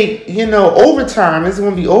going to take, overtime. It's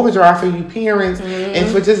going to be overdrive for you parents and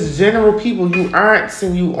for just general people, you aunts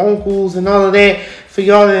and you uncles and all of that, for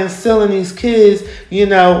y'all to instill in these kids,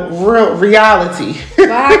 real reality. But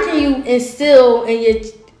how can you instill in your?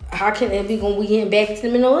 How can we getting back to the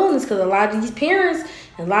mental illness? Because a lot of these parents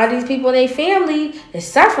and a lot of these people in their family is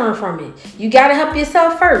suffering from it. You gotta help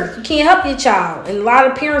yourself first. You can't help your child, and a lot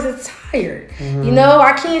of parents are tired.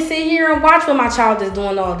 I can't sit here and watch what my child is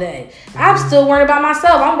doing all day. I'm still worried about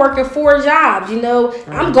myself. I'm working 4 jobs.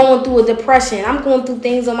 I'm going through a depression. I'm going through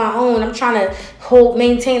things on my own. I'm trying to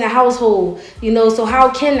maintain a household. So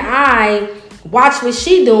how can I watch what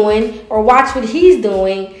she's doing or watch what he's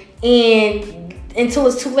doing until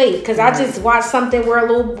it's too late? Because I just watched something where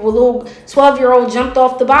a little 12-year-old jumped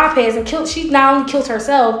off the bypass and killed. She not only killed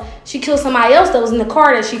herself, she killed somebody else that was in the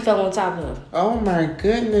car that she fell on top of. Oh my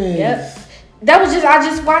goodness. Yep. I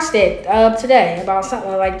just watched that today about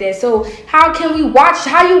something like that. So how you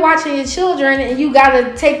watching your children, and you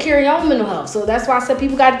gotta take care of your own mental health. So that's why I said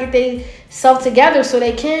people gotta get their self together so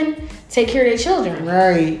they can take care of their children.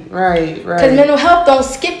 Right. Because mental health don't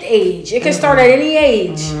skip age. It can start at any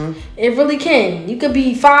age. It really can. You could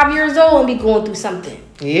be 5 years old and be going through something.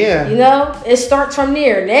 Yeah. It starts from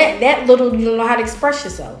there. That little, you don't know how to express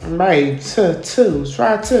yourself. Right.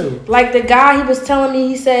 Try to. Like the guy, he was telling me,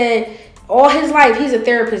 he said all his life, he's a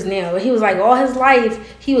therapist now, but he was like, all his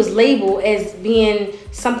life he was labeled as being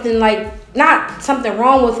something like, not something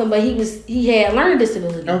wrong with him, but he had learning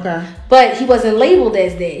disability. Okay. But he wasn't labeled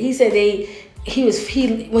as that. He said when he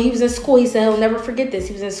was in school, he said he'll never forget this.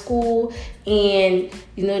 He was in school and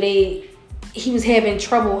he was having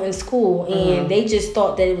trouble in school, and they just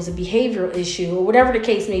thought that it was a behavioral issue or whatever the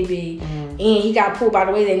case may be. And he got pulled by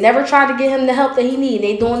the way. They never tried to get him the help that he needed.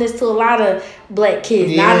 They doing this to a lot of black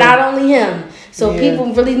kids, not only him. So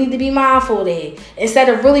people really need to be mindful of that instead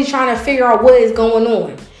of really trying to figure out what is going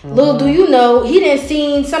on. Little do you know, he done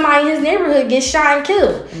seen somebody in his neighborhood get shot and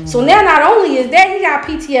killed. So now not only is that, he got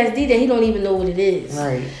PTSD that he don't even know what it is.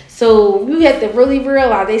 Right. So you have to really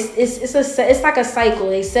realize it's like a cycle.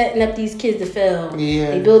 They setting up these kids to fail.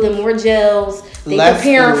 Yeah. They building more jails. They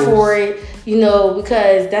preparing for it.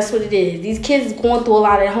 Because that's what it is. These kids going through a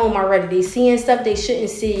lot at home already. They seeing stuff they shouldn't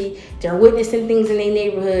see. They're witnessing things in their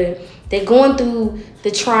neighborhood. They're going through the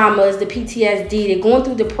traumas, the PTSD. They're going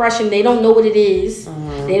through depression. They don't know what it is.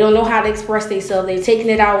 They don't know how to express themselves. They're taking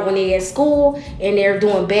it out when they're at school, and they're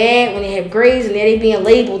doing bad when they have grades, and then they being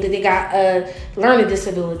labeled that they got a learning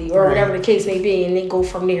disability or whatever the case may be, and they go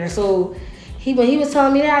from there. So when he was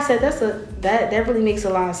telling me that, I said that really makes a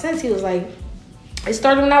lot of sense. He was like, it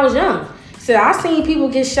started when I was young. He said I seen people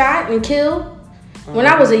get shot and killed when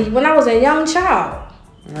I was a young child.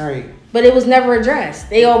 Right. But it was never addressed.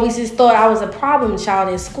 They always just thought I was a problem child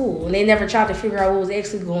in school, and they never tried to figure out what was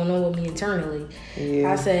actually going on with me internally.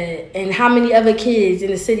 Yeah. I said, and how many other kids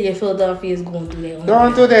in the city of Philadelphia is going through that?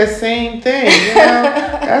 Going through that same thing,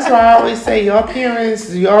 That's why I always say, y'all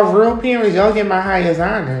parents, y'all real parents, y'all get my highest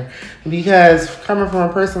honor. Because coming from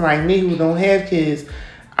a person like me who don't have kids,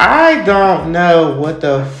 I don't know what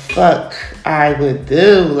the fuck I would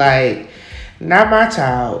do. Like, not my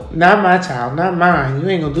child, not mine. You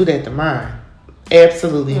ain't gonna do that to mine.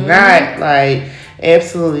 Absolutely not. Like,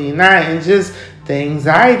 absolutely not. And just the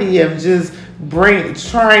anxiety of just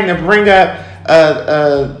trying to bring up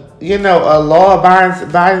a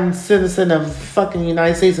law-abiding citizen of fucking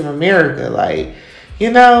United States of America. Like,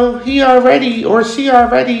 he already or she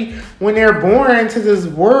already, when they're born into this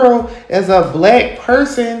world as a black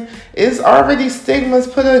person, it's already stigmas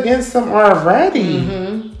put against them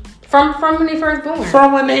already. From when they first born.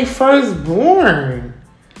 From when they first born.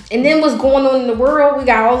 And then what's going on in the world? We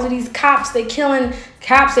got all of these cops. They killing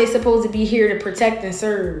cops. They supposed to be here to protect and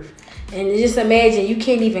serve. And just imagine you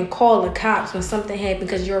can't even call the cops when something happened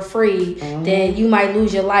because you're afraid that you might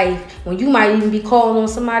lose your life when you might even be calling on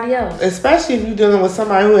somebody else. Especially if you're dealing with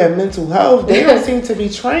somebody who has mental health. They don't seem to be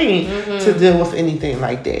trained to deal with anything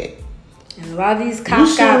like that. And a lot of these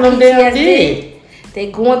cops got PTSD. They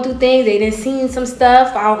going through things. They done seen some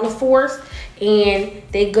stuff out in the force, and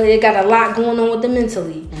they got a lot going on with them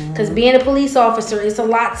mentally. Because being a police officer, it's a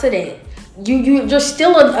lot to that. you're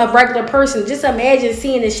still a regular person. Just imagine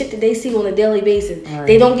seeing the shit that they see on a daily basis. Right.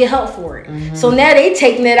 They don't get help for it. So now they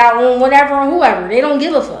taking it out on whatever and whoever. They don't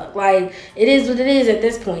give a fuck. Like, it is what it is at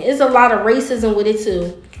this point. It's a lot of racism with it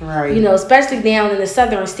too. Right. You know, especially down in the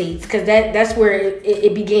southern states, because that's where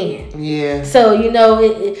it began. Yeah. So, you know,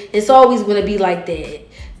 it's always going to be like that.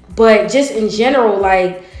 But just in general,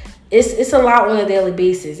 like, it's a lot on a daily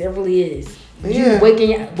basis. It really is. Yeah. You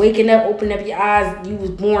waking up, opening up your eyes, you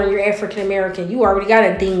was born, you're African American, you already got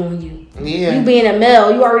a ding on you. Yeah. You being a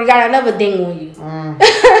male, you already got another ding on you.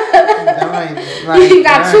 You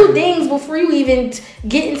got two dings before you even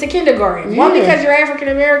get into kindergarten. One because you're African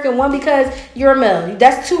American, one because you're a male.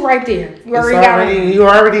 That's two right there. You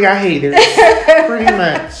already got haters. Pretty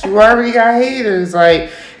much. You already got haters.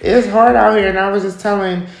 Like, it's hard out here. And I was just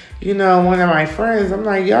telling, you know, one of my friends, I'm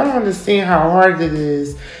like, y'all don't understand how hard it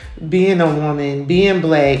is being a woman, being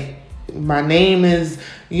black. My name is,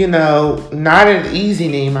 you know, not an easy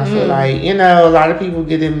name, I feel like. You know, a lot of people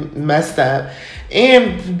get it messed up.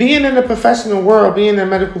 And being in the professional world, being in the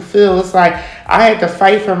medical field, it's like I had to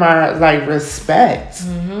fight for my, like, respect.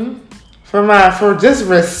 For just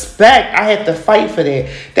respect, I had to fight for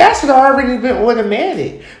that. That should have already been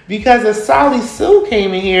automatic. Because if Sally Sue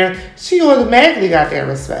came in here, she automatically got that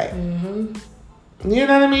respect. You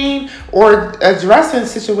know what I mean? Or addressing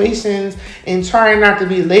situations and trying not to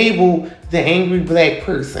be labeled the angry black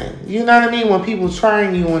person. You know what I mean? When people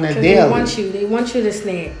trying you on a daily. They want you to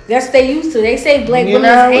snap. That's what they used to. They say black women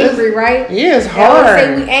is angry, right? Yeah, it's hard. They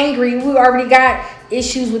say we angry. We already got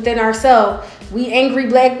issues within ourselves. We angry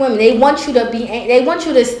black women. They want you to be. They want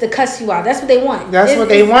you to cuss you out. That's what they want. That's what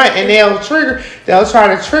they want, and they'll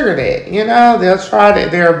try to trigger that. You know, they'll try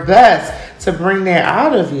their best to bring that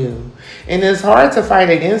out of you. And it's hard to fight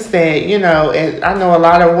against that, you know. And I know a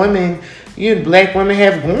lot of women, black women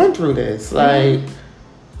have gone through this. Like,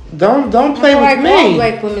 don't play with me. All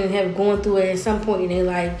black women have gone through it at some point in their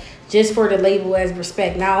life, just for the label as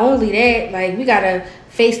respect. Not only that, like, we gotta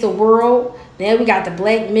face the world. Then we got the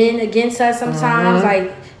black men against us sometimes.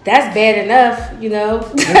 Like, that's bad enough, you know.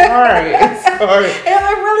 It's hard. It's hard.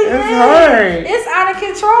 It really is. Hard. It's out of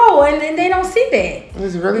control, and they don't see that.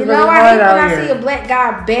 It's really, you really know, hard I out hate when here. I see a black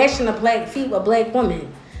guy bashing a black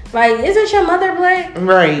woman. Like, isn't your mother black?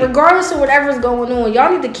 Right. Regardless of whatever's going on,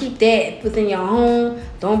 y'all need to keep that within your home.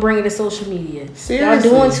 Don't bring it to social media. Seriously.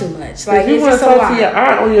 Y'all doing too much. Like, if you want to talk to your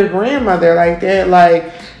aunt or your grandmother like that,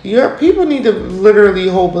 like, your people need to literally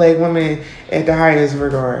hold black women at the highest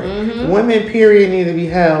regard. Women, period, need to be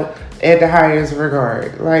held at the highest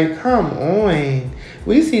regard. Like, come on.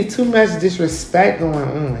 We see too much disrespect going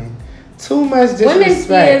on. Too much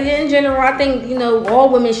disrespect. Women, in general, I think, you know, all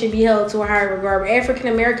women should be held to a higher regard. But African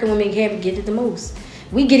American women get it the most.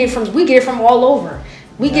 We get it from all over.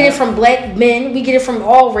 We get it from black men. We get it from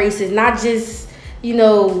all races, not just, you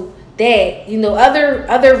know, that. You know,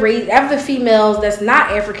 other females that's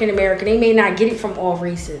not African American, they may not get it from all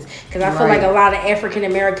races. Because I feel like a lot of African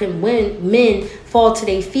American men fall to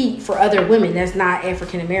their feet for other women that's not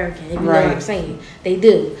African American. If you know what I'm saying, they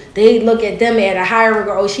do. They look at them at a higher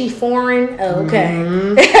regard. Oh, she foreign. Oh, okay.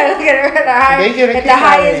 Look at her at the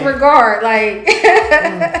highest regard. Like,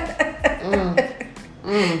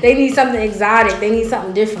 they need something exotic. They need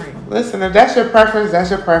something different. Listen, if that's your preference, that's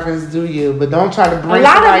your preference. Do you? But don't try to bring a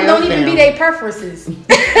lot of them don't even be their preferences. Speak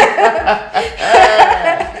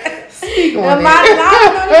on a lot of them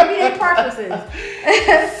don't even be their preferences.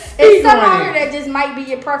 It's some out here that just might be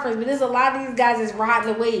your preference, but there's a lot of these guys that's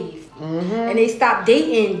riding the wave, and they stop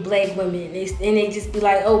dating black women, and they just be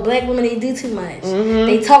like, "Oh, black women, they do too much.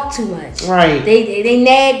 They talk too much. Right? They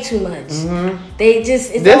nag too much. They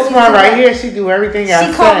just this one right here. She do everything.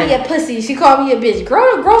 She called me a pussy. She called me a bitch.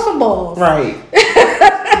 Grow some balls. Right.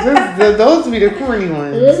 Those be the corny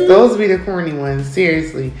ones. Those be the corny ones.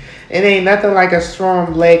 Seriously. It ain't nothing like a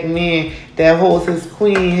strong black man that holds his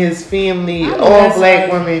queen, his family, all black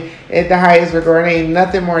women at the highest regard. Ain't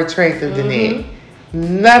nothing more attractive than that.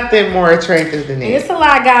 Nothing more attractive than that. And there's a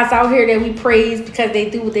lot of guys out here that we praise because they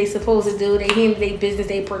do what they supposed to do. They handle their business.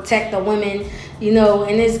 They protect the women, you know.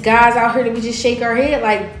 And there's guys out here that we just shake our head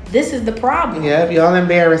like, this is the problem. Yep, y'all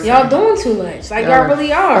embarrassing. Y'all doing too much. Like, y'all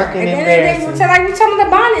really are. And then like we talking about the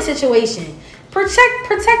bonding situation.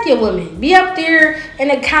 Protect your women. Be up there in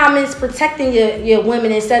the comments protecting your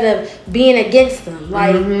women instead of being against them.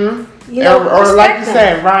 Like, you know, or like you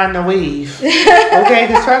said, riding the wave. Okay,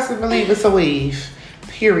 because trust and believe, it's a wave.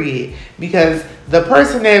 period. Because the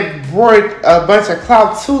person that brought a bunch of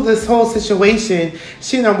clout to this whole situation,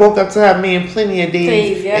 she done woke up to her man plenty of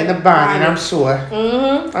days in the bonnet, I'm sure.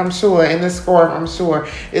 Mm-hmm. I'm sure. In the scarf, I'm sure.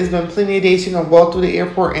 It's been plenty of days she done walked through the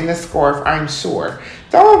airport in the scarf, I'm sure.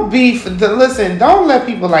 Listen, don't let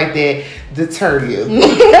people like that deter you.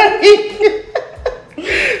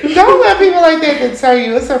 Don't let people like that deter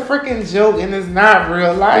you. It's a freaking joke and it's not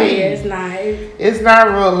real life. Yeah, it's not. It's not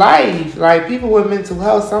real life. Like, people with mental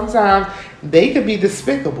health, sometimes they could be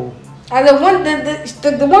despicable. And the one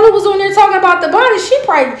who was on there talking about the body,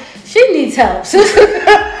 she needs help.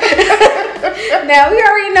 Now, we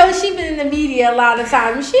already know she's been in the media a lot of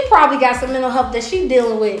times. She probably got some mental health that she's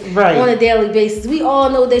dealing with on a daily basis. We all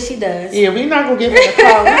know that she does. Yeah, we're not going to give her the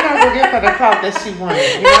clout. We're not going to give her the clout that she wants.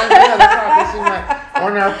 You know, the clout that she wants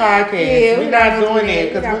on our podcast. Yeah, we're not doing that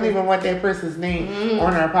because we don't even want that person's name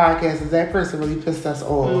on our podcast because that person really pissed us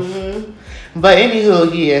off. Mm-hmm. But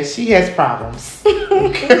anywho, yeah, she has problems.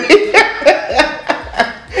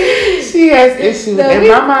 She has issues. So and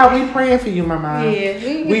Mama, we praying for you, Mama.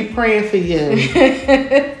 Yeah. We praying for you.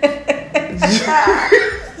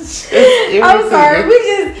 I'm sorry.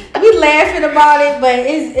 We laughing about it, but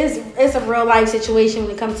it's a real life situation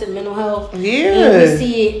when it comes to mental health. Yeah. And we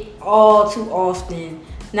see it all too often.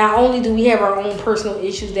 Not only do we have our own personal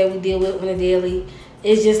issues that we deal with on a daily,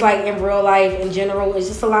 it's just like in real life in general. It's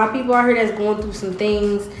just a lot of people out here that's going through some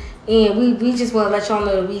things, and we just want to let y'all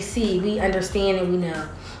know that we understand, and we know.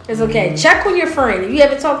 It's okay. Mm-hmm. Check on your friend. If you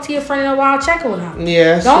haven't talked to your friend in a while, check on them.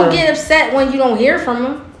 Yeah. Don't get upset when you don't hear from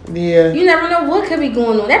them. Yeah. You never know what could be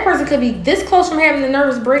going on. That person could be this close from having a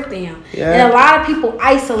nervous breakdown. Yeah. And a lot of people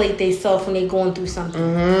isolate themselves when they're going through something.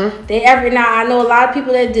 Mm-hmm. I know a lot of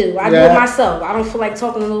people that do. I do it myself. I don't feel like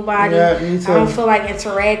talking to nobody. Yeah, me too. I don't feel like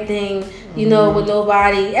interacting, with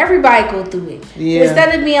nobody. Everybody go through it. Yeah.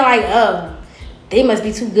 Instead of being like, oh, they must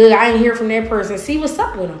be too good. I ain't hear from that person. See what's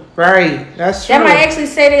up with them. Right. That's true. That might actually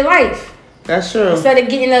save their life. That's true. Instead of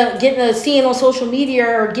getting a seeing on social media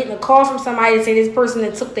or getting a call from somebody to say this person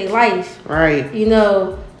that took their life. Right.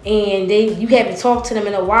 And you haven't talked to them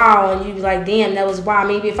in a while, and you be like, damn, that was why.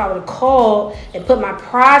 Maybe if I would have called and put my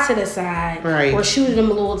pride to the side, or shooted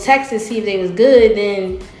them a little text to see if they was good,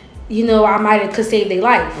 then I might have could save their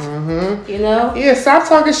life. Mm-hmm. Yeah, stop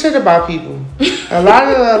talking shit about people. A lot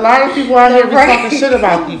of people out here be talking shit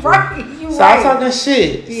about people. Right. Stop talking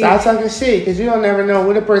shit. Stop talking shit, because you don't never know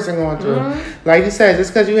what a person going through. Mm-hmm. Like you said,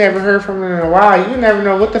 just because you haven't heard from them in a while, you never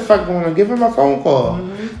know what the fuck going on. Give them a phone call.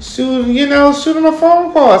 Mm-hmm. Shoot them a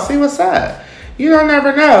phone call. See what's up. You don't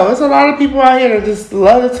never know. There's a lot of people out here that just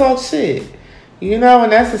love to talk shit. And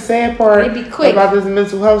that's the sad part about this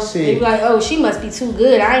mental health shit. They be like, oh, she must be too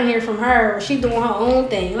good. I ain't hear from her. Or she doing her own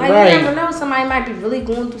thing. Like, you never know. Somebody might be really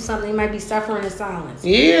going through something. They might be suffering in silence.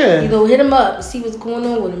 Yeah. Hit them up and see what's going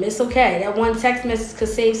on with them. It's okay. That one text message could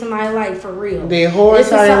save somebody's life for real. Their whole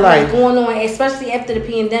entire life. That's going on, especially after the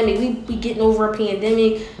pandemic. We getting over a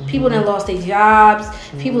pandemic. Mm-hmm. People done lost their jobs.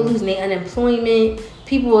 Mm-hmm. People losing their unemployment.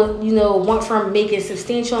 People, went from making a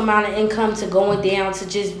substantial amount of income to going down to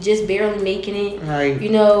just barely making it. Right.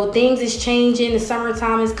 Things is changing. The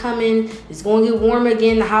summertime is coming. It's going to get warmer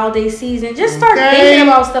again. The holiday season. Just start thinking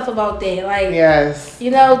about stuff about that. Like, yes.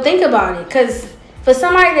 Think about it. Because for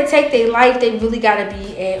somebody to take their life, they really got to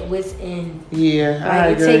be at wit's end. Yeah, I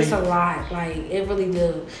agree. It takes a lot. Like, it really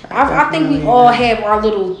do. I think we all have our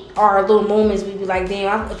little moments. We be like,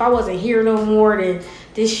 damn, if I wasn't here no more, then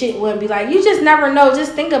this shit wouldn't be like. You just never know.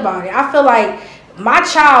 Just think about it. I feel like my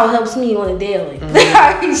child helps me on a daily.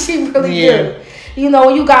 Mm-hmm. She really do.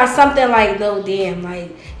 When you got something like, no, damn,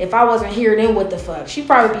 like, if I wasn't here, then what the fuck? She'd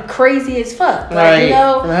probably be crazy as fuck. Like,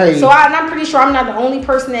 Right. So I'm pretty sure I'm not the only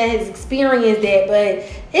person that has experienced that, but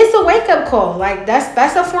it's a wake-up call. Like,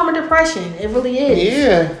 that's a form of depression. It really is.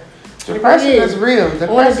 Yeah. Depression is real.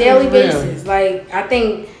 On a daily basis. Like, I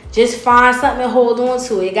think just find something and hold on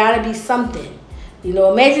to it. It gotta be something.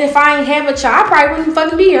 Imagine if I ain't have a child, I probably wouldn't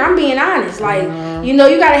fucking be here. I'm being honest. Like, you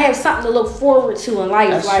gotta have something to look forward to in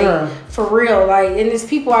life. That's like, true. For real. Like, and there's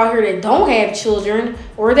people out here that don't have children,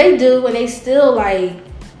 or they do, and they still, like,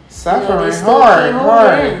 suffering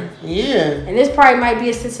hard. Yeah. And this probably might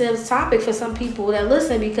be a sensitive topic for some people that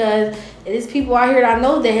listen, because there's people out here that I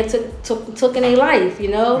know that have took in their life,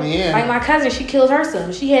 Yeah. Like my cousin, she killed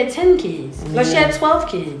herself. She had 10 kids. Like, she had 12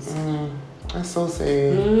 kids. That's so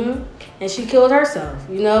sad. Mm-hmm. And she killed herself,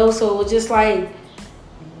 so it's just like,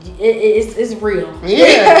 it's real.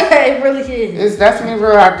 Yeah. It really is. It's definitely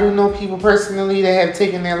real. I do know people personally that have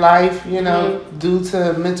taken their life, due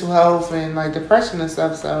to mental health and like depression and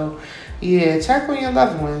stuff. So, yeah, check on your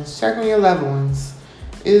loved ones.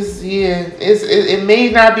 it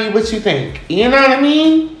may not be what you think. You know what I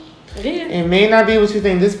mean? Yeah. It may not be what you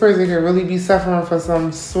think. This person could really be suffering from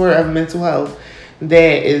some sort of mental health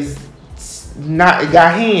that is not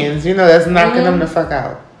got hands, that's knocking them the fuck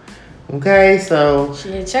out. Okay, so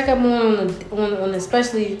check up on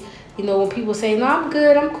especially when people say no, I'm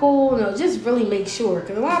good, I'm cool. No, just really make sure,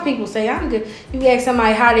 because a lot of people say I'm good. You ask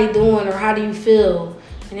somebody how they doing or how do you feel,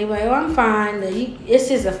 and they like, oh, I'm fine. It's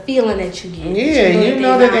just a feeling that you get. Yeah, you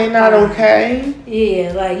know that they're not okay.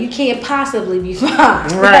 Yeah, like you can't possibly be fine.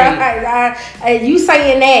 Right. You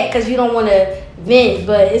saying that because you don't want to vent,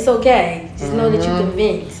 but it's okay. Just know that you can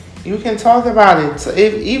vent. You can talk about it,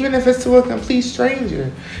 even if it's to a complete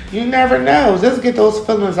stranger. You never know. Just get those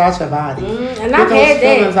feelings out your body. And I've had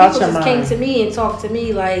that. People just came to me and talked to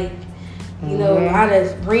me like, out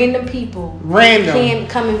of random people. Can't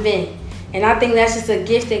come and vent. And I think that's just a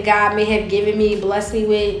gift that God may have given me, blessed me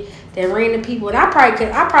with. That random people, and I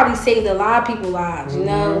probably saved a lot of people's lives,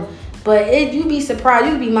 But you'd be surprised.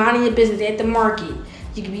 You'd be minding your business at the market.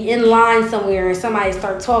 You could be in line somewhere and somebody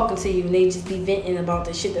start talking to you and they just be venting about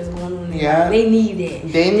the shit that's going on there. Yeah. They need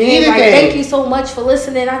it. They need it. Like, thank you so much for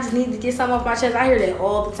listening. I just need to get something off my chest. I hear that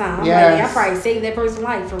all the time. I'm like, I probably saved that person's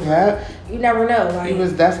life for real. You never know. Like, it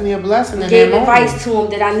was definitely a blessing. I gave advice to him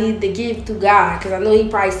that I needed to give through God, because I know he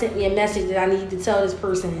probably sent me a message that I needed to tell this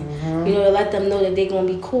person. To let them know that they're gonna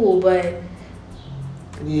be cool. But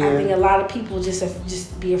I think a lot of people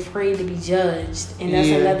just be afraid to be judged, and that's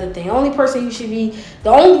another thing. The only person you should be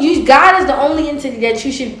God is the only entity that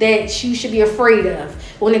you should be afraid of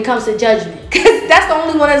when it comes to judgment, because that's the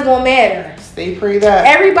only one that's gonna matter. Stay prayed up.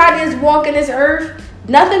 Everybody is walking this earth.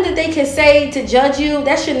 Nothing that they can say to judge you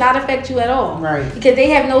that should not affect you at all, right? Because they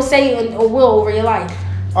have no say or will over your life.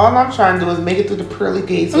 All I'm trying to do is make it through the pearly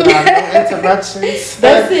gates without no interruptions.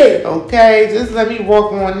 That's it. Okay, just let me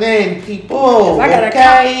walk on in, people. I got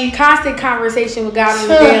a constant conversation with God on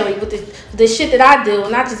the daily with the shit that I do,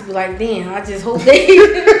 and I just be like, damn, I just hope they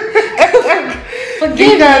forgive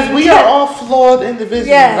me. Because we are all flawed individuals.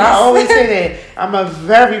 Yes. I always say that. I'm a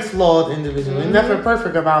very flawed individual. There's nothing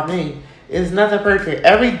perfect about me. It's nothing perfect.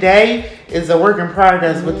 Every day is a work in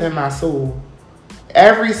progress within my soul.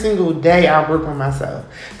 Every single day I work on myself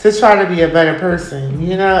to try to be a better person,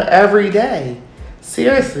 every day.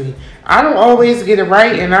 Seriously. I don't always get it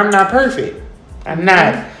right, and I'm not perfect. I'm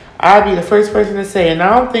not. I'll be the first person to say, and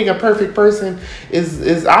I don't think a perfect person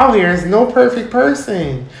is out here. There's no perfect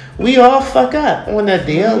person. We all fuck up on a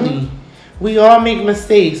daily. We all make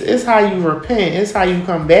mistakes. It's how you repent. It's how you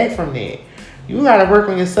come back from that. You got to work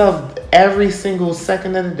on yourself every single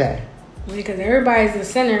second of the day. Because everybody's a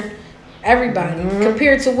sinner. Everybody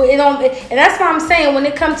compared to what it don't, and that's why I'm saying when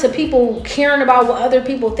it comes to people caring about what other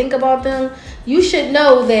people think about them, you should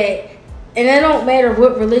know that, and it don't matter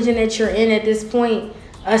what religion that you're in at this point,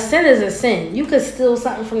 a sin is a sin. You could steal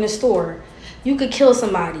something from the store, you could kill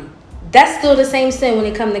somebody. That's still the same sin when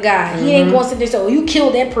it comes to God. He ain't going to sit there and say, oh, you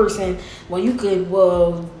killed that person.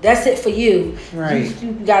 Well, that's it for you. Right.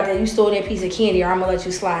 You got that. You stole that piece of candy, or I'm gonna let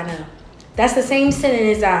you slide now. That's the same sin in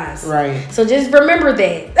his eyes. Right. So just remember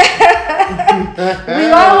that. We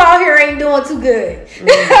all out here ain't doing too good.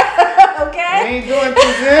 Okay? We ain't doing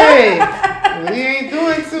too good. We ain't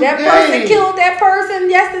doing too good. That person killed that person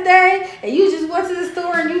yesterday, and you just went to the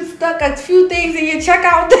store and you stuck a few things in your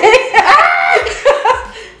checkout thing.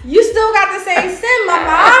 You still got the same sin, mama.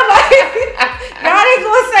 God ain't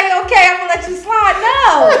gonna say, okay, I'm gonna let you slide.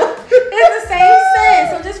 No. It's the same sin.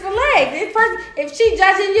 So just relax. If she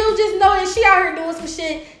judging you, just know that she out here doing some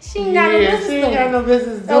shit she ain't got no business doing. She ain't got no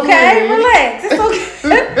business doing. Okay, relax. It's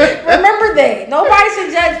okay. Remember that. Nobody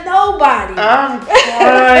should judge nobody. I'm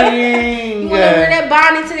crying. You wanna wear that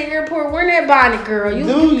bonnet to the airport? Wear that bonnet, girl. You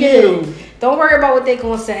good. Don't worry about what they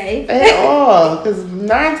gonna say. At all. Because 9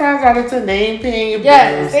 times out of 10, they ain't paying your bills.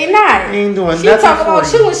 Yes, they not. They ain't doing she nothing talk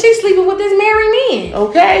about you when she sleeping with this married man.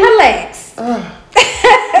 Okay. Relax.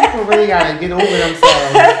 People really gotta get over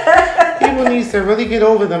themselves. People need to really get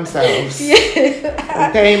over themselves.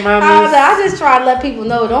 Okay, mamas? I just try to let people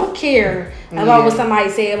know, don't care about what somebody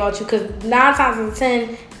say about you, because 9 times out of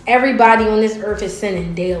 10, everybody on this earth is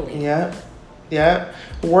sinning daily. Yep.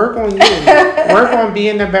 Work on you. Work on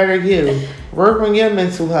being a better you. Work on your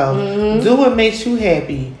mental health. Do what makes you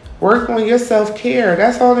happy. Work on your self-care.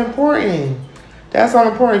 That's all important.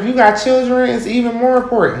 If you got children, it's even more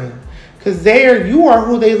important. Because you are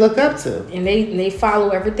who they look up to. And they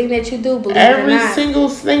follow everything that you do, believe every it or not. single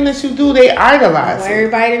thing that you do, they idolize. I want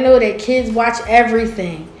everybody to know that kids watch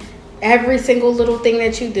everything. Every single little thing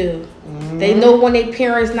that you do. They know when their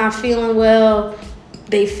parents not feeling well.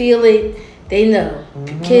 They feel it. They know.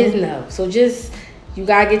 Kids know. So you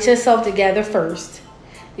got to get yourself together first.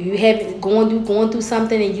 If you have going through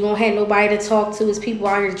something and you don't have nobody to talk to, it's people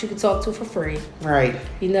out here that you can talk to for free. Right.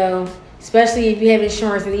 You know, especially if you have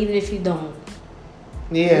insurance, and even if you don't.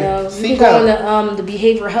 Yeah. You can go on the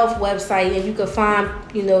behavioral health website, and you can find,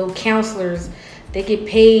 counselors. They get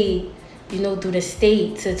paid, through the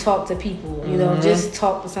state to talk to people. Just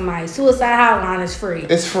talk to somebody. Suicide hotline is free.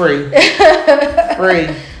 It's free.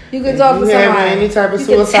 Free. You can talk to somebody. Any type of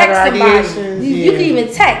suicidal ideations. You can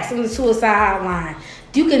even text on the suicide hotline.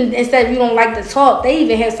 You can, instead of you don't like to talk, they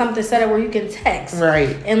even have something set up where you can text. Right.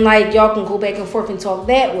 And y'all can go back and forth and talk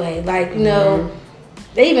that way.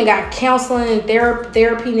 They even got counseling and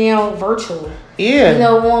therapy now virtual. Yeah.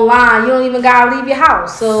 Online. You don't even gotta leave your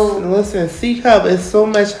house. So listen, seek help. It's so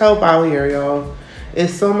much help out here, y'all.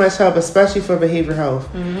 It's so much help, especially for behavioral health.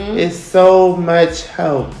 Mm-hmm. It's so much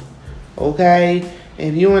help. Okay?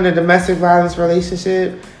 If you're in a domestic violence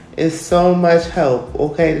relationship, it's so much help,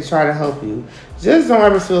 okay, to try to help you. Just don't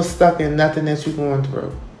ever feel stuck in nothing that you're going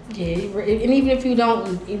through. Yeah, and even if you don't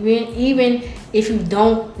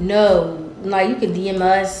know, you can DM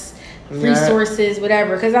us resources,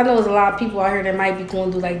 whatever. Because I know there's a lot of people out here that might be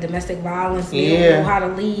going through domestic violence. They don't know how to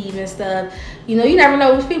leave and stuff. You never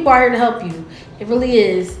know. There's people out here to help you. It really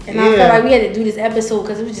is. And I felt like we had to do this episode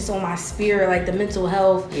because it was just on my spirit, the mental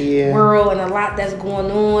health world, and a lot that's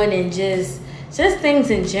going on, and just things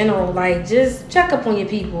in general. Just check up on your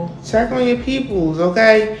people. Check on your peoples,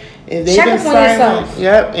 okay? If they've check been up on silent, yourself.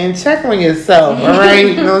 Yep, and check on yourself, all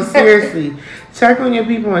right? No, seriously. Check on your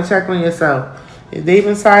people and check on yourself. If they've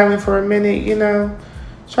been silent for a minute,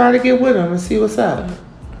 try to get with them and see what's up.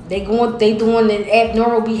 They doing the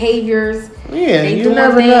abnormal behaviors. Yeah, they you doing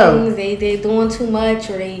never things, know. They doing too much,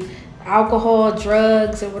 or they alcohol,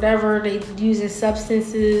 drugs, or whatever. They using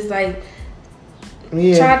substances. Try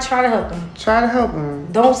to help them. Try to help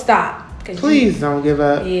them. Don't stop. Please don't give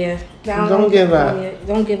up. Yeah. Don't give up.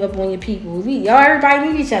 Don't give up on your people. Everybody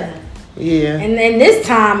need each other. Yeah. And this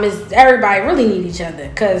time is everybody really need each other,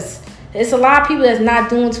 because it's a lot of people that's not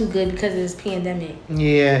doing too good because of this pandemic.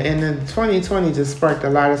 Yeah, and then 2020 just sparked a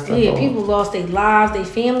lot of stuff. Yeah, people lost their lives, their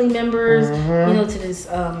family members, to this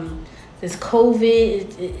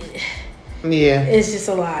COVID. It's just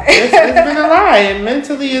a lot. It's been a lot, and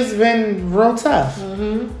mentally it's been real tough.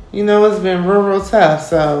 Mm-hmm. It's been real tough.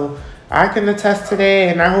 So I can attest to that,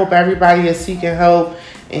 and I hope everybody is seeking help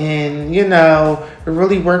and,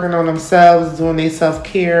 really working on themselves, doing their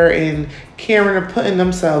self-care and caring and putting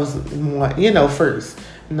themselves, first.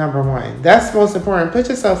 Number one. That's most important. Put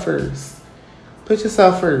yourself first. Put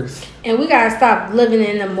yourself first. And we got to stop living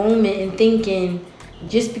in the moment and thinking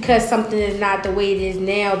just because something is not the way it is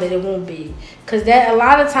now that it won't be. Because that a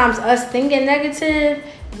lot of times us thinking negative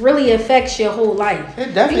really affects your whole life.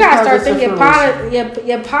 It definitely you gotta start thinking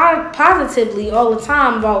positively all the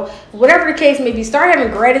time about whatever the case may be. Start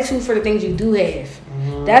having gratitude for the things you do have.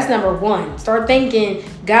 Mm-hmm. That's number one. Start thanking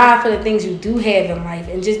God for the things you do have in life,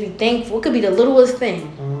 and just be thankful. It could be the littlest thing.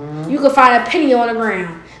 Mm-hmm. You could find a penny on the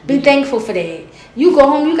ground. Be thankful for that. You go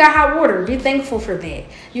home, you got hot water. Be thankful for that.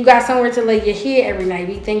 You got somewhere to lay your head every night.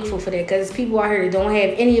 Be thankful for that, because people out here that don't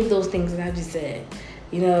have any of those things that I just said.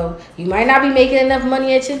 You might not be making enough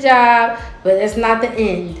money at your job, but that's not the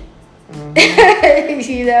end. Mm-hmm.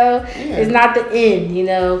 It's not the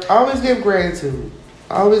end, Always give gratitude.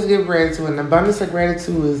 Always give gratitude. And abundance of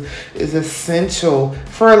gratitude is essential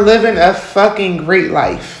for living a fucking great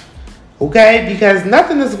life. Okay? Because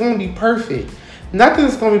nothing is going to be perfect. Nothing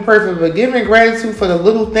is going to be perfect, but giving gratitude for the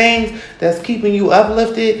little things that's keeping you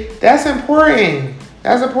uplifted, that's important.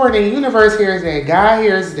 That's important. The universe hears that. God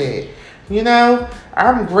hears that.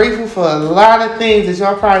 I'm grateful for a lot of things that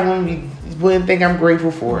y'all probably wouldn't think I'm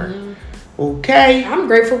grateful for. Mm-hmm. Okay? I'm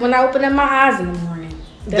grateful when I open up my eyes in the morning.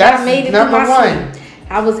 That's I made it number one. Sleep.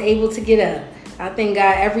 I was able to get up. I thank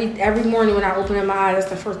God every morning when I open up my eyes. That's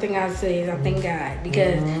the first thing I say is I thank God,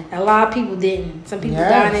 because a lot of people didn't. Some people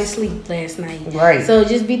died in their sleep last night. Right. So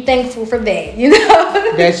just be thankful for that.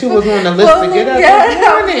 That you was on the list to get up this morning.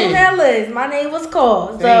 I was on that list. My name was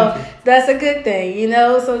called. So that's a good thing.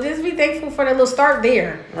 So just be thankful for that little start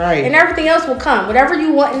there. Right. And everything else will come. Whatever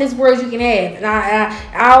you want in this world, you can have. And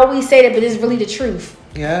I always say that, but it's really the truth.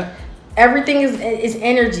 Yeah. Everything is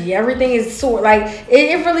energy. Everything is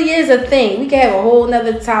it really is a thing. We can have a whole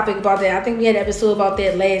nother topic about that. I think we had an episode about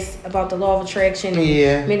that about the law of attraction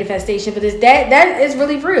and manifestation. But that is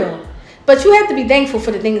really real. But you have to be thankful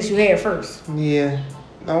for the things you have first. Yeah.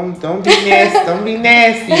 Don't be nasty. Don't be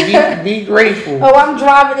nasty. Be grateful. Oh, I'm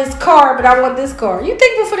driving this car, but I want this car. You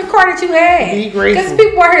thankful for the car that you have. Be grateful. Because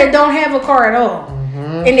people out here that don't have a car at all.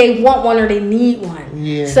 and they want one or they need one.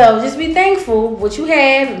 Yeah. So just be thankful what you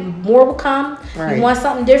have, and more will come. Right. You want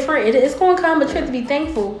something different, it's going to come, but you have to be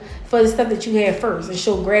thankful for the stuff that you have first and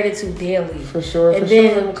show gratitude daily. For sure. And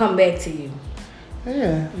then it will come back to you.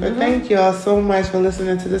 Yeah, but thank y'all so much for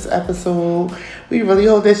listening to this episode. We really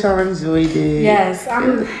hope that y'all enjoyed it. Yes,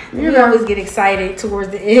 we always get excited towards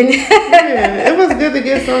the end. Yeah, it was good to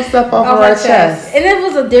get some stuff off of our chest. And it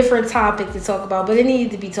was a different topic to talk about, but it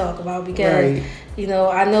needed to be talked about because,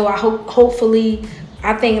 hopefully,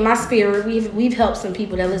 I think in my spirit, we've helped some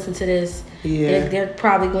people that listen to this. Yeah. They're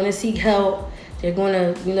probably going to seek help. They're going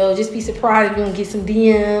to, just be surprised if you don't get some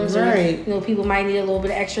DMs. Right. Or, people might need a little bit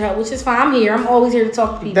of extra help, which is fine. I'm here. I'm always here to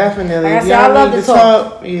talk to people. Definitely. Like I said, I love to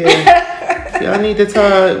talk. Yeah. If y'all need to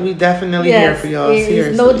talk, we definitely here for y'all.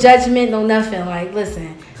 Seriously. No judgment, no nothing. Like,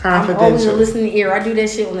 listen. I'm always a listening ear. I do that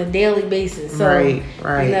shit on a daily basis. So,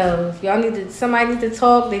 right. If y'all somebody need to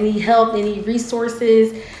talk, they need help, they need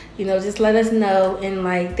resources, just let us know. And,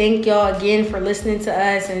 thank y'all again for listening to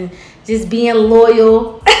us and just being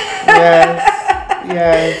loyal.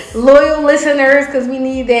 Yes. Loyal listeners, because we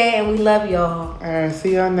need that and we love y'all. All right.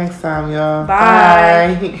 See y'all next time, y'all.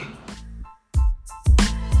 Bye.